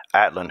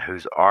 Atlan,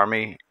 whose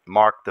army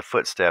marked the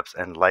footsteps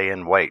and lay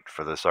in wait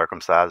for the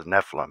circumcised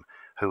Nephilim,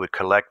 who would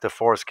collect the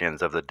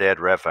foreskins of the dead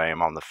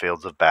Rephaim on the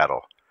fields of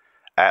battle.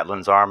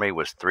 Atlan's army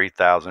was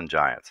 3,000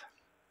 giants.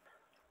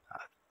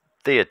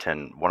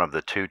 Theotin, one of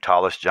the 2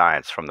 tallest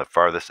giants from the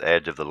furthest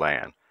edge of the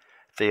land.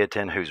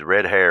 Theotin, whose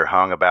red hair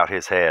hung about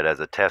his head as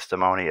a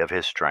testimony of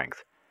his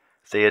strength.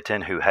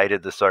 Theotin, who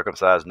hated the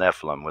circumcised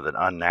Nephilim with an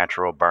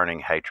unnatural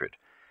burning hatred.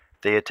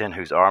 Theotin,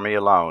 whose army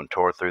alone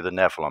tore through the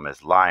Nephilim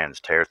as lions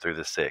tear through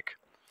the sick.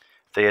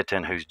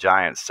 Theotin, whose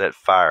giants set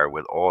fires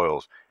with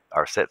oil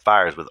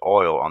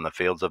on the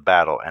fields of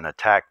battle and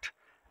attacked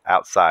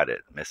outside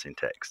it. Missing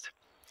text.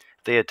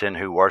 Theotin,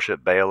 who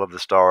worshipped Baal of the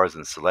stars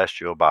and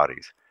celestial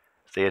bodies.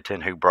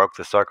 Theotin, who broke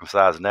the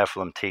circumcised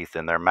Nephilim teeth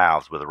in their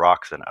mouths with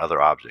rocks and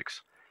other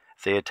objects.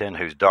 Theotin,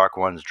 whose dark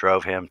ones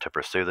drove him to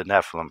pursue the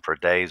Nephilim for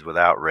days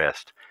without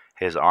rest.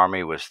 His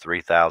army was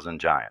 3,000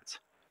 giants.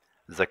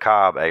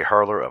 Zakab, a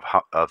hurler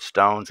of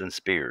stones and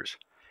spears.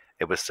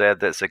 It was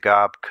said that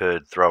Zakab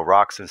could throw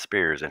rocks and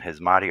spears, and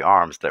his mighty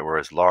arms that were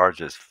as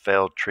large as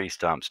felled tree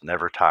stumps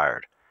never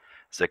tired.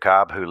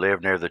 Zakab, who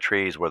lived near the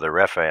trees where the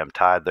Rephaim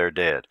tied their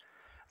dead.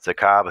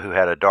 Zakab, who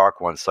had a dark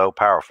one so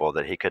powerful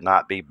that he could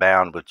not be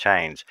bound with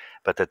chains,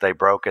 but that they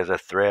broke as a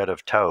thread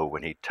of tow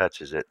when it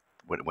touches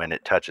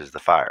the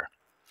fire.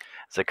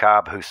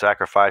 Zakab, who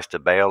sacrificed to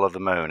Baal of the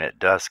moon at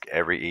dusk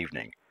every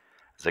evening.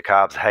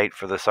 Zakab's hate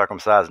for the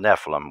circumcised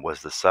Nephilim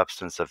was the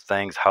substance of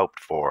things hoped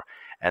for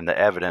and the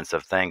evidence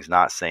of things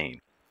not seen.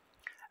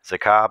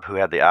 Zakab, who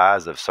had the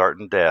eyes of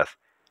certain death.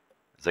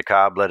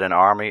 Zakab led an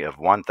army of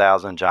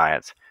 1,000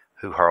 giants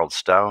who hurled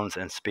stones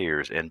and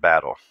spears in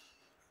battle.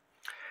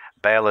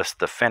 Baalis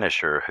the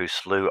finisher, who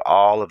slew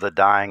all of the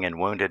dying and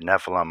wounded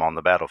Nephilim on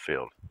the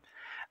battlefield.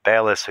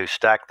 Baalis, who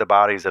stacked the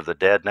bodies of the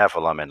dead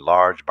Nephilim in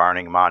large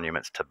burning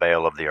monuments to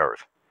Baal of the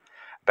earth.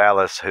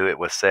 Baalis, who it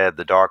was said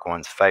the dark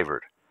ones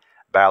favored.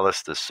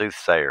 Baalis the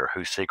soothsayer,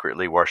 who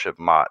secretly worshipped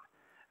Mot.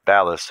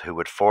 Baalis, who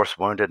would force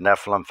wounded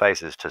Nephilim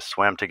faces to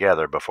swim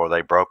together before they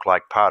broke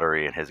like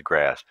pottery in his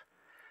grasp.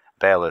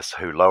 Baalis,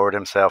 who lowered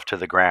himself to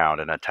the ground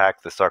and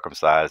attacked the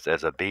circumcised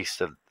as a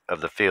beast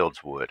of the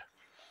fields would.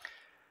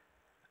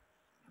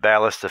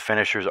 Baalis the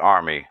finisher's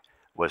army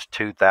was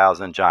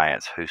 2,000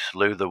 giants who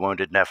slew the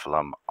wounded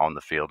Nephilim on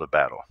the field of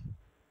battle.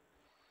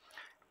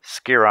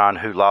 Skiron,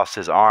 who lost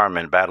his arm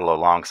in battle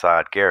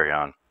alongside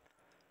Geryon.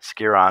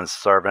 Skiron's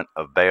servant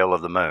of Baal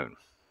of the moon.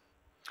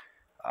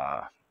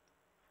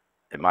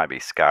 It might be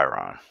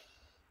Skyron.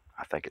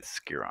 I think it's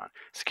Skiron.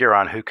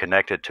 Skiron, who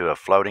connected to a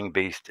floating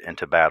beast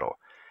into battle.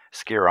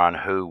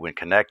 Skiron, who, when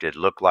connected,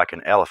 looked like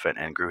an elephant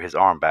and grew his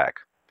arm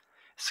back.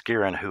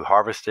 Skiron, who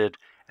harvested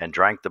and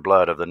drank the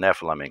blood of the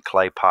Nephilim in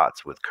clay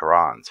pots with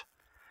Qurans.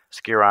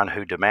 Skiron,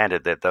 who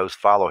demanded that those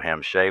follow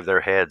him shave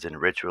their heads in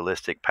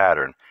ritualistic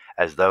pattern,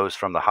 as those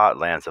from the hot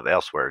lands of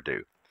elsewhere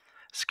do.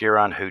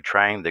 Skiron, who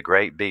trained the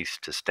great beasts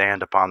to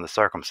stand upon the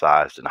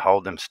circumcised and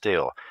hold them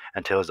still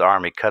until his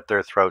army cut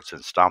their throats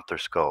and stomped their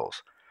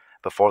skulls.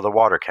 Before the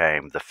water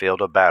came, the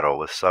field of battle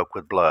was soaked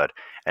with blood,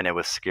 and it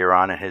was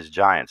Skiron and his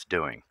giants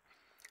doing.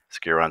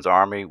 Skiron's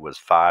army was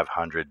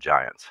 500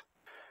 giants.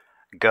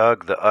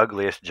 Gug, the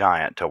ugliest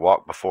giant to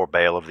walk before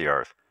Baal of the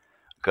earth.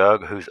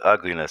 Gug, whose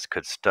ugliness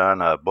could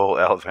stun a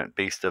bull-elephant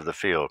beast of the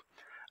field.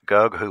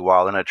 Gug, who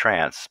while in a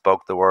trance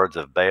spoke the words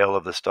of Baal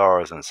of the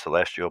stars and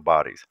celestial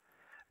bodies.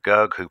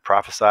 Gug, who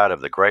prophesied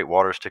of the great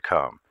waters to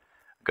come.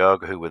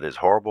 Gug, who with his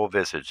horrible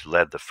visage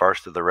led the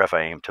first of the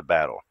Rephaim to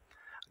battle.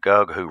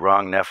 Gug, who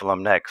wrung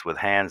Nephilim necks with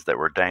hands that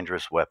were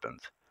dangerous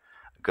weapons.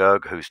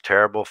 Gug, whose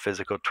terrible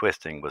physical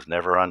twisting was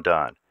never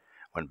undone.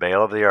 When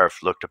Baal of the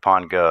earth looked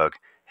upon Gug,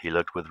 he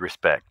looked with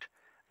respect.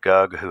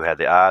 Gug, who had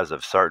the eyes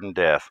of certain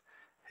death,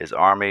 his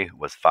army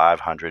was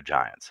 500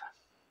 giants.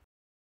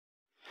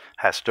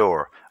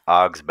 Hastor,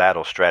 Og's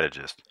battle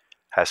strategist.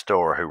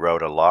 Hastor, who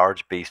rode a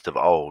large beast of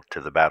old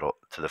to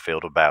the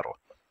field of battle.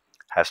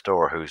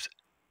 Hastor, whose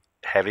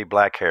heavy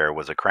black hair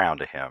was a crown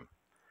to him.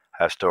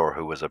 Hastor,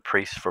 who was a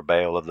priest for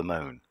Baal of the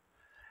moon.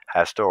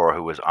 Hastor,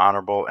 who was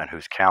honorable and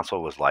whose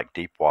counsel was like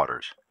deep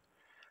waters.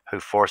 Who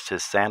forced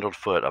his sandaled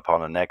foot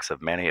upon the necks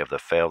of many of the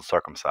failed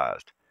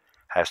circumcised.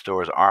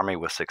 Hastor's army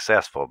was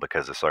successful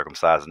because the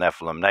circumcised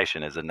Nephilim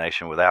nation is a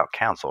nation without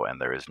counsel, and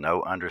there is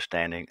no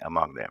understanding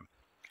among them.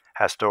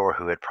 Hastor,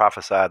 who had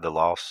prophesied the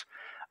loss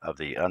of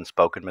the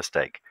unspoken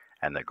mistake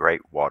and the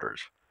great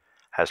waters.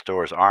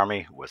 Hastor's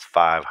army was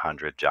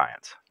 500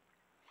 giants.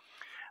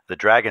 The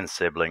dragon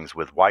siblings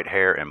with white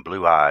hair and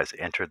blue eyes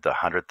entered the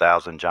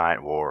 100,000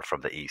 giant war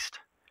from the east.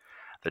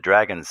 The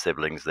dragon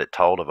siblings that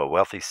told of a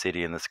wealthy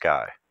city in the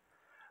sky.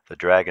 The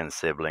dragon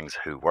siblings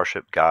who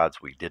worshiped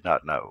gods we did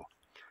not know.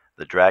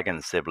 The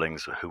dragon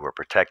siblings who were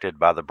protected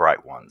by the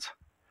bright ones.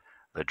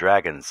 The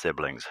dragon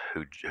siblings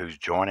whose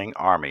joining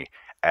army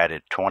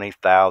added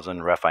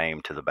 20,000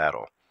 Rephaim to the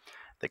battle.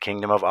 The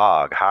kingdom of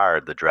Og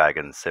hired the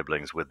dragon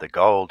siblings with the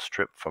gold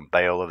stripped from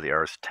Baal of the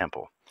earth's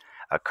temple.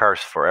 A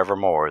curse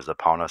forevermore is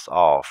upon us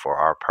all for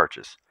our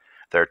purchase.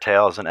 Their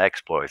tales and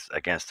exploits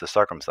against the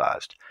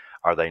circumcised,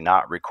 are they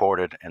not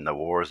recorded in the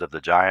wars of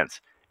the giants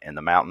in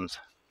the mountains?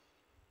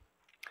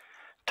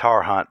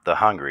 Tarhunt the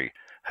hungry,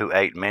 who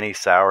ate many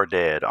sour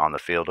dead on the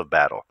field of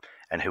battle,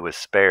 and who was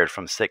spared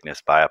from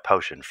sickness by a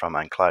potion from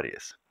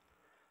Uncladius.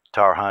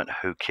 Tarhunt,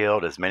 who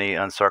killed as many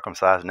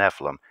uncircumcised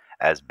Nephilim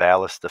as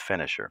Balus the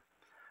finisher.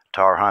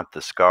 Tarhunt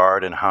the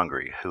scarred and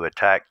hungry, who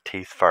attacked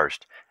Teeth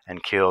first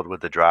and killed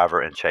with the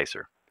driver and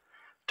chaser.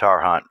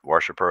 Tarhunt,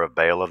 worshipper of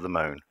Baal of the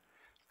moon.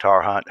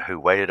 Tarhunt, who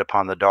waited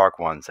upon the dark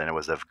ones and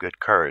was of good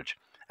courage,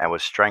 and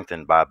was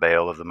strengthened by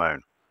Baal of the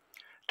moon.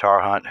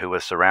 Tarhunt, who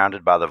was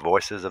surrounded by the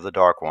voices of the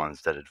dark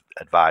ones that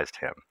advised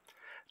him.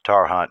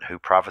 Tarhunt, who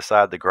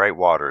prophesied the great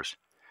waters,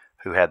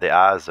 who had the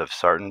eyes of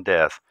certain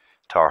death.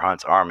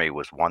 Tarhunt's army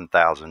was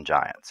 1,000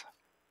 giants.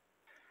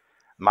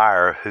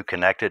 Myre, who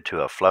connected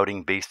to a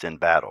floating beast in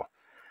battle.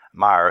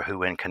 Myre, who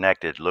when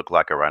connected looked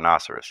like a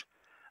rhinoceros.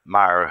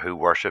 Myre, who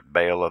worshipped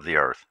Baal of the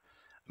earth.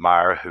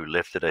 Myre, who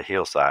lifted a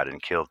hillside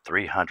and killed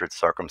 300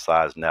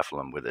 circumcised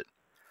Nephilim with it.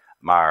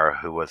 Myre,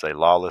 who was a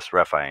lawless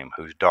Rephaim,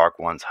 whose dark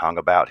ones hung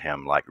about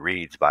him like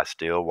reeds by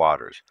still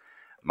waters.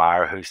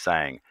 Myre, who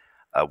sang,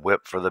 a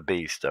whip for the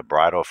beast, a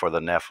bridle for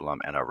the Nephilim,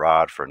 and a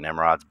rod for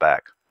Nimrod's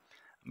back.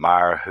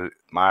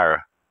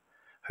 Myre,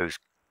 whose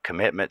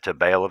commitment to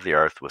Baal of the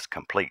earth was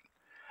complete.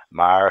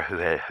 Myre,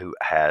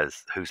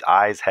 whose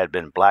eyes had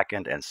been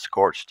blackened and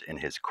scorched in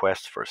his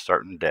quest for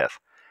certain death.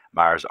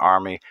 Myre's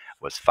army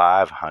was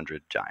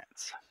 500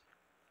 giants.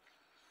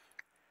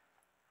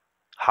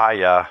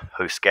 Haya,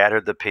 who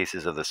scattered the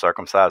pieces of the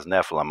circumcised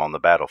Nephilim on the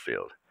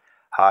battlefield.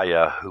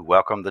 Haya, who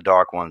welcomed the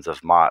dark ones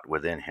of Mot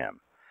within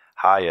him.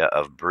 Haya,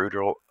 of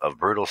brutal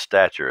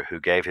stature, who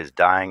gave his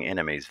dying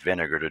enemies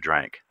vinegar to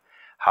drink.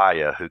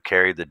 Haya, who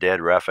carried the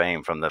dead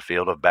Rephaim from the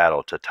field of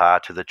battle to tie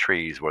to the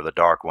trees where the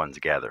dark ones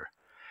gather.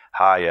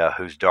 Haya,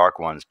 whose dark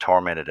ones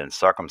tormented and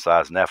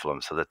circumcised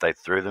Nephilim so that they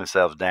threw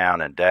themselves down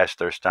and dashed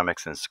their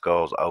stomachs and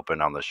skulls open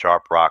on the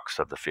sharp rocks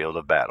of the field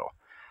of battle.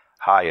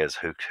 Haya's,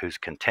 whose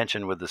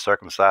contention with the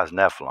circumcised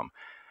Nephilim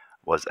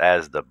was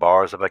as the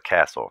bars of a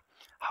castle.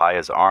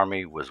 Haya's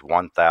army was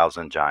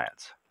 1,000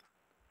 giants.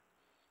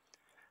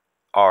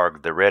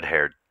 Arg, the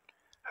red-haired,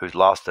 who's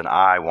lost an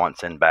eye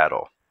once in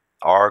battle.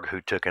 Arg,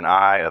 who took an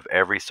eye of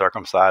every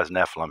circumcised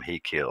Nephilim he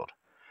killed.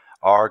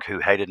 Arg, who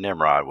hated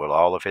Nimrod with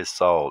all of his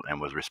soul and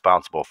was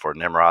responsible for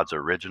Nimrod's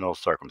original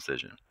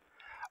circumcision.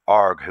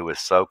 Arg, who was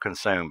so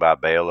consumed by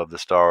Baal of the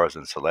stars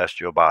and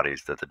celestial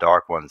bodies that the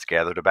dark ones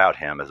gathered about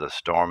him as a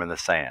storm in the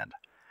sand.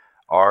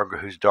 Arg,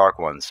 whose dark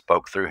ones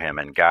spoke through him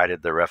and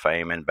guided the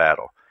Rephaim in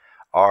battle.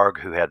 Arg,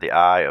 who had the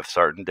eye of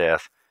certain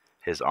death,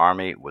 his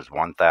army was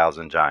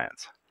 1,000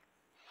 giants.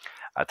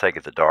 I take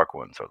it the dark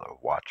ones are the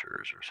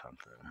watchers or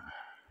something.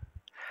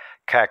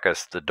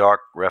 Cacus, the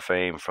dark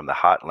Rephaim from the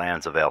hot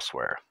lands of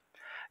elsewhere.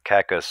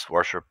 Cacus,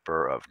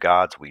 worshipper of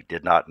gods we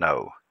did not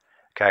know.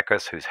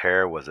 Cacus, whose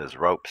hair was as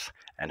ropes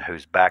and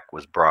whose back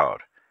was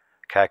broad.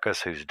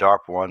 Cacus, whose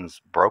dark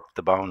ones broke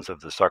the bones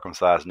of the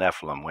circumcised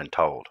Nephilim when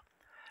told.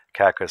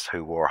 Cacus,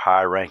 who wore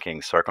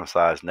high-ranking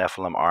circumcised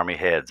Nephilim army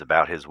heads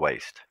about his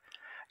waist.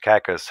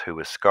 Cacus, who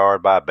was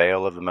scarred by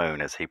Baal of the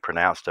moon as he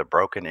pronounced a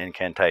broken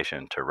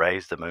incantation to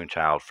raise the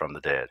moonchild from the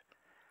dead.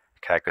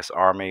 Cacus'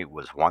 army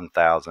was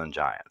 1,000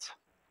 giants.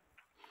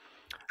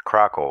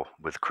 Crockle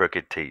with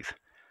crooked teeth.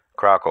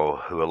 Crockle,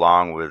 who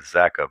along with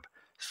Zachab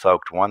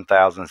soaked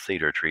 1,000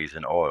 cedar trees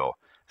in oil,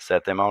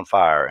 set them on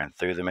fire, and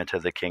threw them into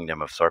the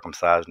kingdom of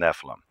circumcised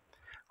Nephilim.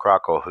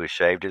 Crockle, who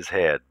shaved his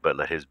head but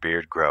let his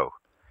beard grow.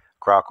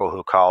 Crockle,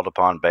 who called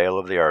upon Baal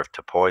of the earth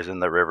to poison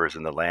the rivers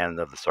in the land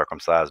of the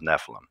circumcised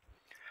Nephilim.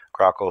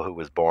 Crockle, who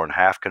was born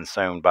half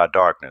consumed by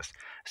darkness,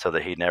 so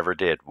that he never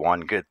did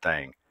one good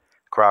thing.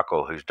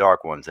 Crockle, whose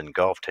dark ones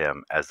engulfed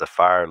him as the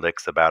fire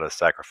licks about a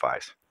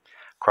sacrifice.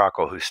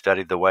 Crockle, who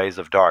studied the ways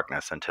of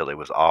darkness until it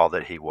was all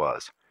that he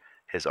was.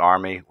 His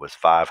army was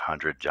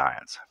 500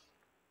 giants.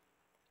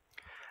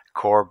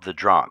 Corb the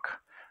drunk.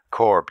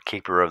 Corb,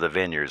 keeper of the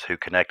vineyards, who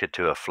connected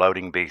to a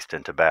floating beast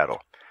into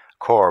battle.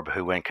 Corb,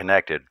 who when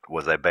connected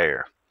was a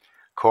bear.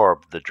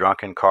 Corb, the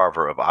drunken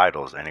carver of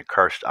idols and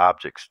accursed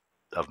objects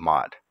of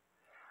Mot.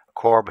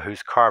 Corb,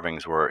 whose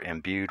carvings were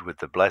imbued with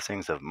the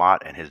blessings of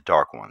Mot and his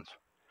dark ones.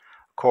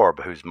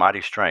 Corb, whose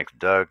mighty strength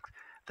dug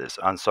the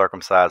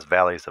uncircumcised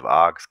valleys of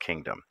Og's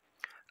kingdom.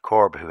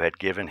 Corb, who had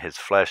given his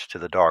flesh to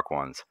the dark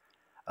ones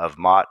of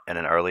Mot at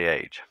an early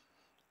age.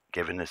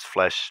 Given his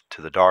flesh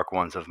to the dark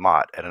ones of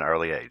Mot at an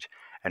early age,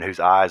 and whose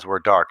eyes were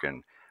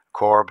darkened.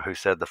 Corb, who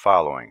said the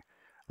following: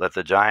 Let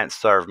the giants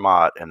serve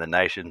Mot, and the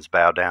nations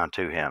bow down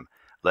to him.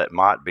 Let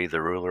Mot be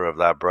the ruler of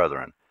thy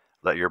brethren.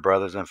 Let your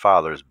brothers and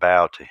fathers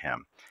bow to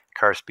him.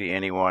 Cursed be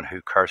anyone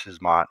who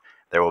curses Mot.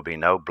 There will be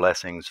no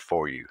blessings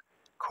for you.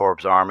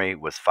 Corb's army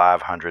was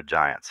 500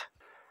 giants.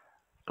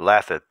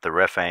 Lathet, the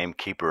Rephaim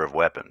keeper of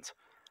weapons.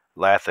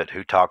 Lathet,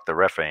 who taught the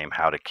Rephaim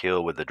how to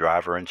kill with the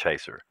driver and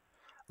chaser.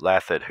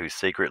 Lathet, who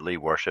secretly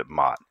worshipped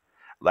Mot.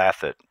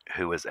 Lathet,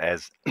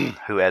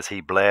 who as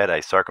he bled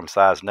a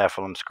circumcised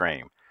Nephilim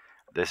scream.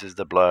 This is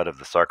the blood of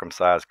the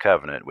circumcised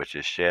covenant which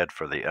is shed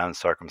for the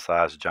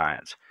uncircumcised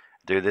giants.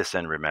 Do this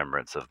in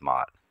remembrance of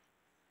Mot.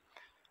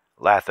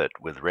 Lathet,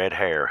 with red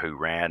hair, who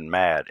ran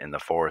mad in the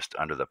forest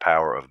under the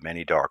power of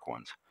many dark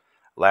ones.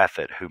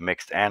 Lathet, who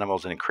mixed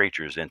animals and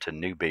creatures into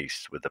new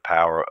beasts with the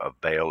power of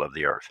Baal of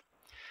the earth.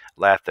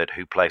 Lathet,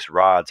 who placed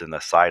rods in the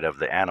sight of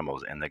the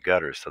animals in the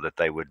gutters so that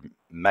they would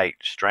mate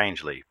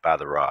strangely by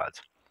the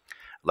rods.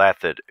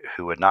 Lathet,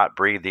 who would not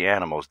breed the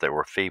animals that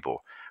were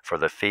feeble, for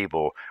the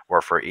feeble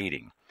were for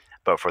eating,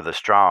 but for the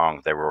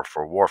strong they were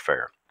for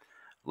warfare.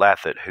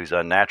 Lathet, whose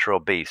unnatural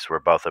beasts were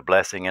both a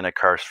blessing and a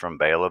curse from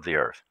Baal of the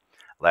earth.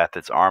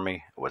 Lathet's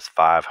army was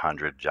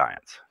 500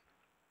 giants.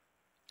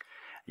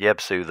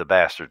 Yebsu, the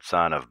bastard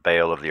son of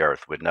Baal of the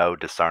earth, with no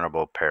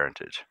discernible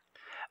parentage.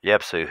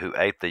 Yebsu, who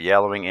ate the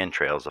yellowing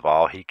entrails of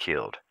all he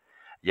killed.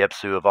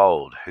 Yebsu of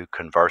old, who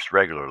conversed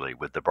regularly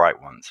with the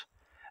bright ones.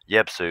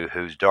 Yebsu,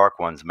 whose dark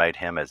ones made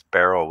him as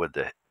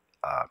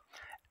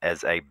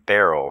a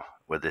beryl,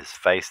 with his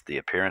face the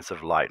appearance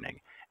of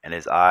lightning, and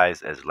his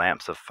eyes as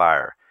lamps of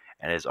fire,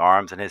 and his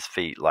arms and his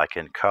feet like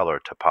in color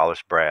to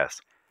polished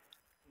brass,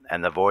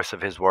 and the voice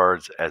of his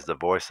words as the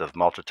voice of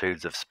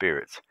multitudes of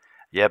spirits.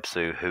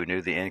 Yebsu, who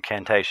knew the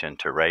incantation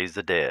to raise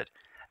the dead.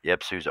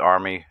 Yebsu's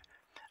army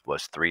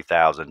was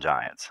 3,000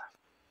 giants.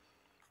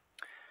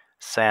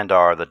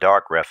 Sandar, the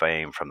dark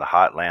Rephaim from the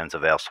hot lands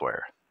of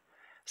elsewhere.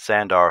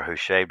 Sandar, who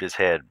shaved his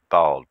head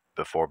bald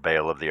before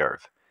Baal of the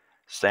earth.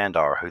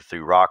 Sandar, who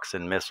threw rocks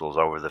and missiles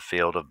over the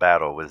field of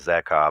battle with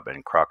Zachab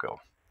and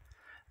Crockle.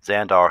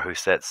 Zandar, who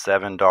set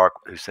seven dark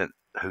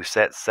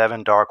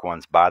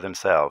ones by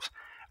themselves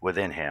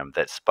within him,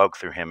 that spoke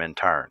through him in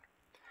turn.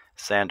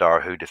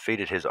 Sandar, who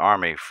defeated his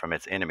army from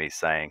its enemies,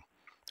 saying,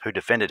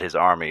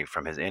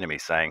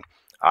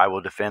 I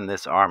will defend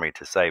this army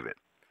to save it,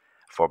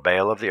 for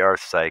Baal of the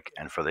earth's sake,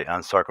 and for the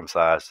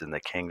uncircumcised in the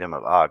kingdom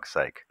of Og's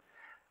sake.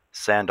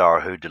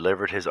 Sandar, who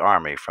delivered his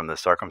army from the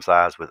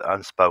circumcised with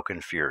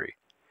unspoken fury.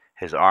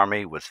 His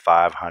army was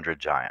 500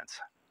 giants.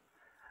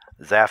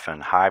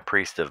 Zaphan, high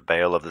priest of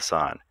Baal of the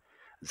sun.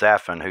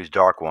 Zaphan, whose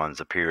dark ones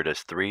appeared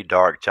as 3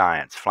 dark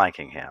giants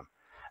flanking him.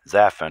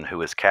 Zaphan, who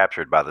was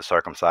captured by the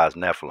circumcised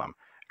Nephilim,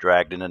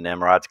 dragged into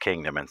Nimrod's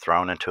kingdom and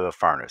thrown into a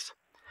furnace.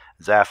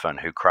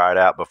 Zaphan, who cried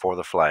out before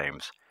the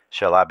flames,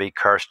 Shall I be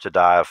cursed to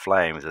die of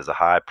flames as a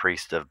high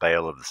priest of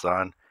Baal of the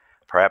sun?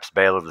 Perhaps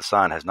Baal of the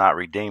sun has not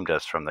redeemed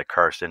us from the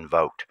curse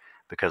invoked,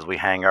 because we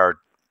hang our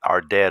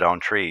dead on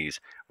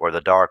trees where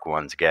the dark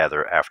ones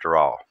gather after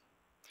all.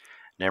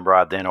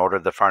 Nimrod then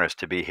ordered the furnace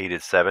to be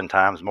heated 7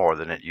 times more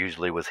than it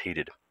usually was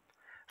heated.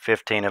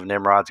 15 of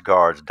Nimrod's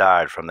guards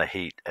died from the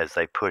heat as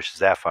they pushed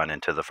Zaphan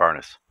into the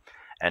furnace.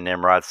 And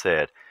Nimrod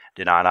said,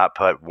 Did I not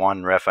put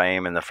 1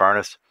 Rephaim in the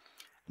furnace?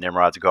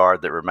 Nimrod's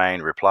guard that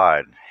remained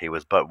replied, He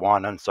was but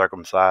 1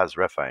 uncircumcised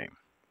Rephaim.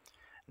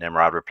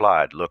 Nimrod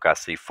replied, Look, I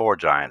see 4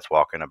 giants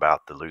walking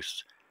about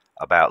loose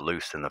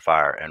in the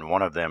fire, and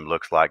one of them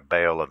looks like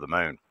Baal of the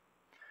moon.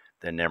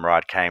 Then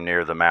Nimrod came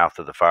near the mouth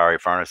of the fiery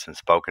furnace and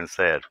spoke and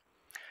said,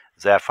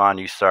 Zaphan,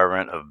 you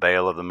servant of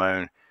Baal of the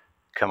moon,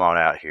 come on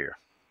out here.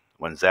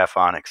 When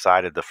Zaphan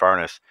excited the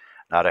furnace,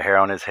 not a hair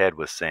on his head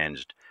was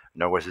singed,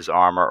 nor was his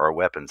armor or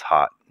weapons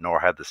hot, nor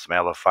had the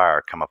smell of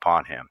fire come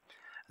upon him.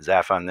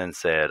 Zaphon then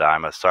said, I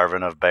am a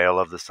servant of Baal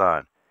of the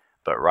sun.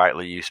 But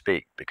rightly you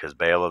speak, because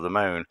Baal of the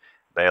moon,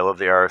 Baal of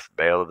the earth,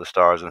 Baal of the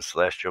stars and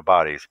celestial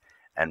bodies,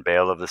 and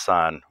Baal of the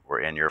sun were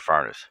in your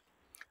furnace.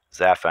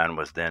 Zaphon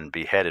was then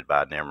beheaded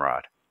by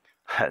Nimrod.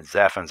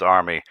 Zaphon's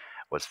army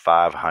was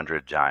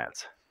 500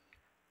 giants.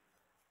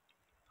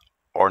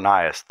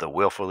 Ornias, the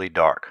willfully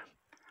dark.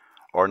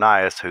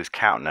 Ornias, whose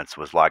countenance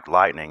was like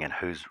lightning and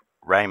whose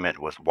raiment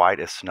was white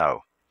as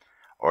snow.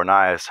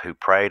 Ornias, who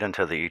prayed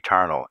unto the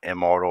eternal,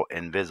 immortal,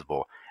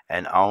 invisible,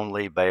 and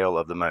only Baal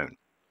of the moon.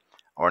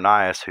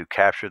 Ornias, who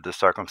captured the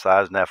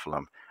circumcised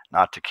Nephilim,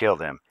 not to kill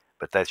them,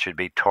 but that should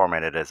be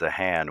tormented as a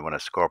hand when a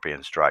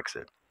scorpion strikes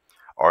it.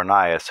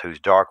 Ornias, whose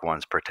dark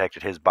ones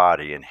protected his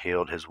body and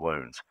healed his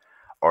wounds.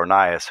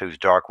 Ornias, whose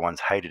dark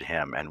ones hated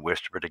him and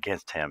whispered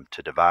against him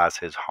to devise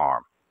his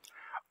harm.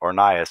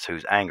 Ornias,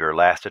 whose anger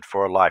lasted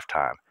for a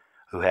lifetime,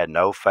 who had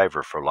no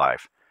favor for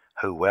life,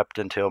 who wept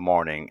until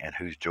morning and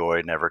whose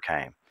joy never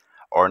came.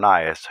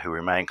 Ornias, who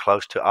remained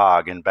close to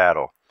Og in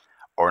battle.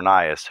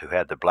 Ornias, who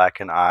had the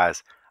blackened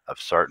eyes of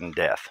certain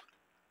death.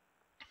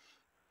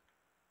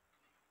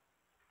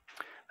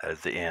 That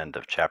is the end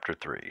of chapter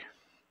 3.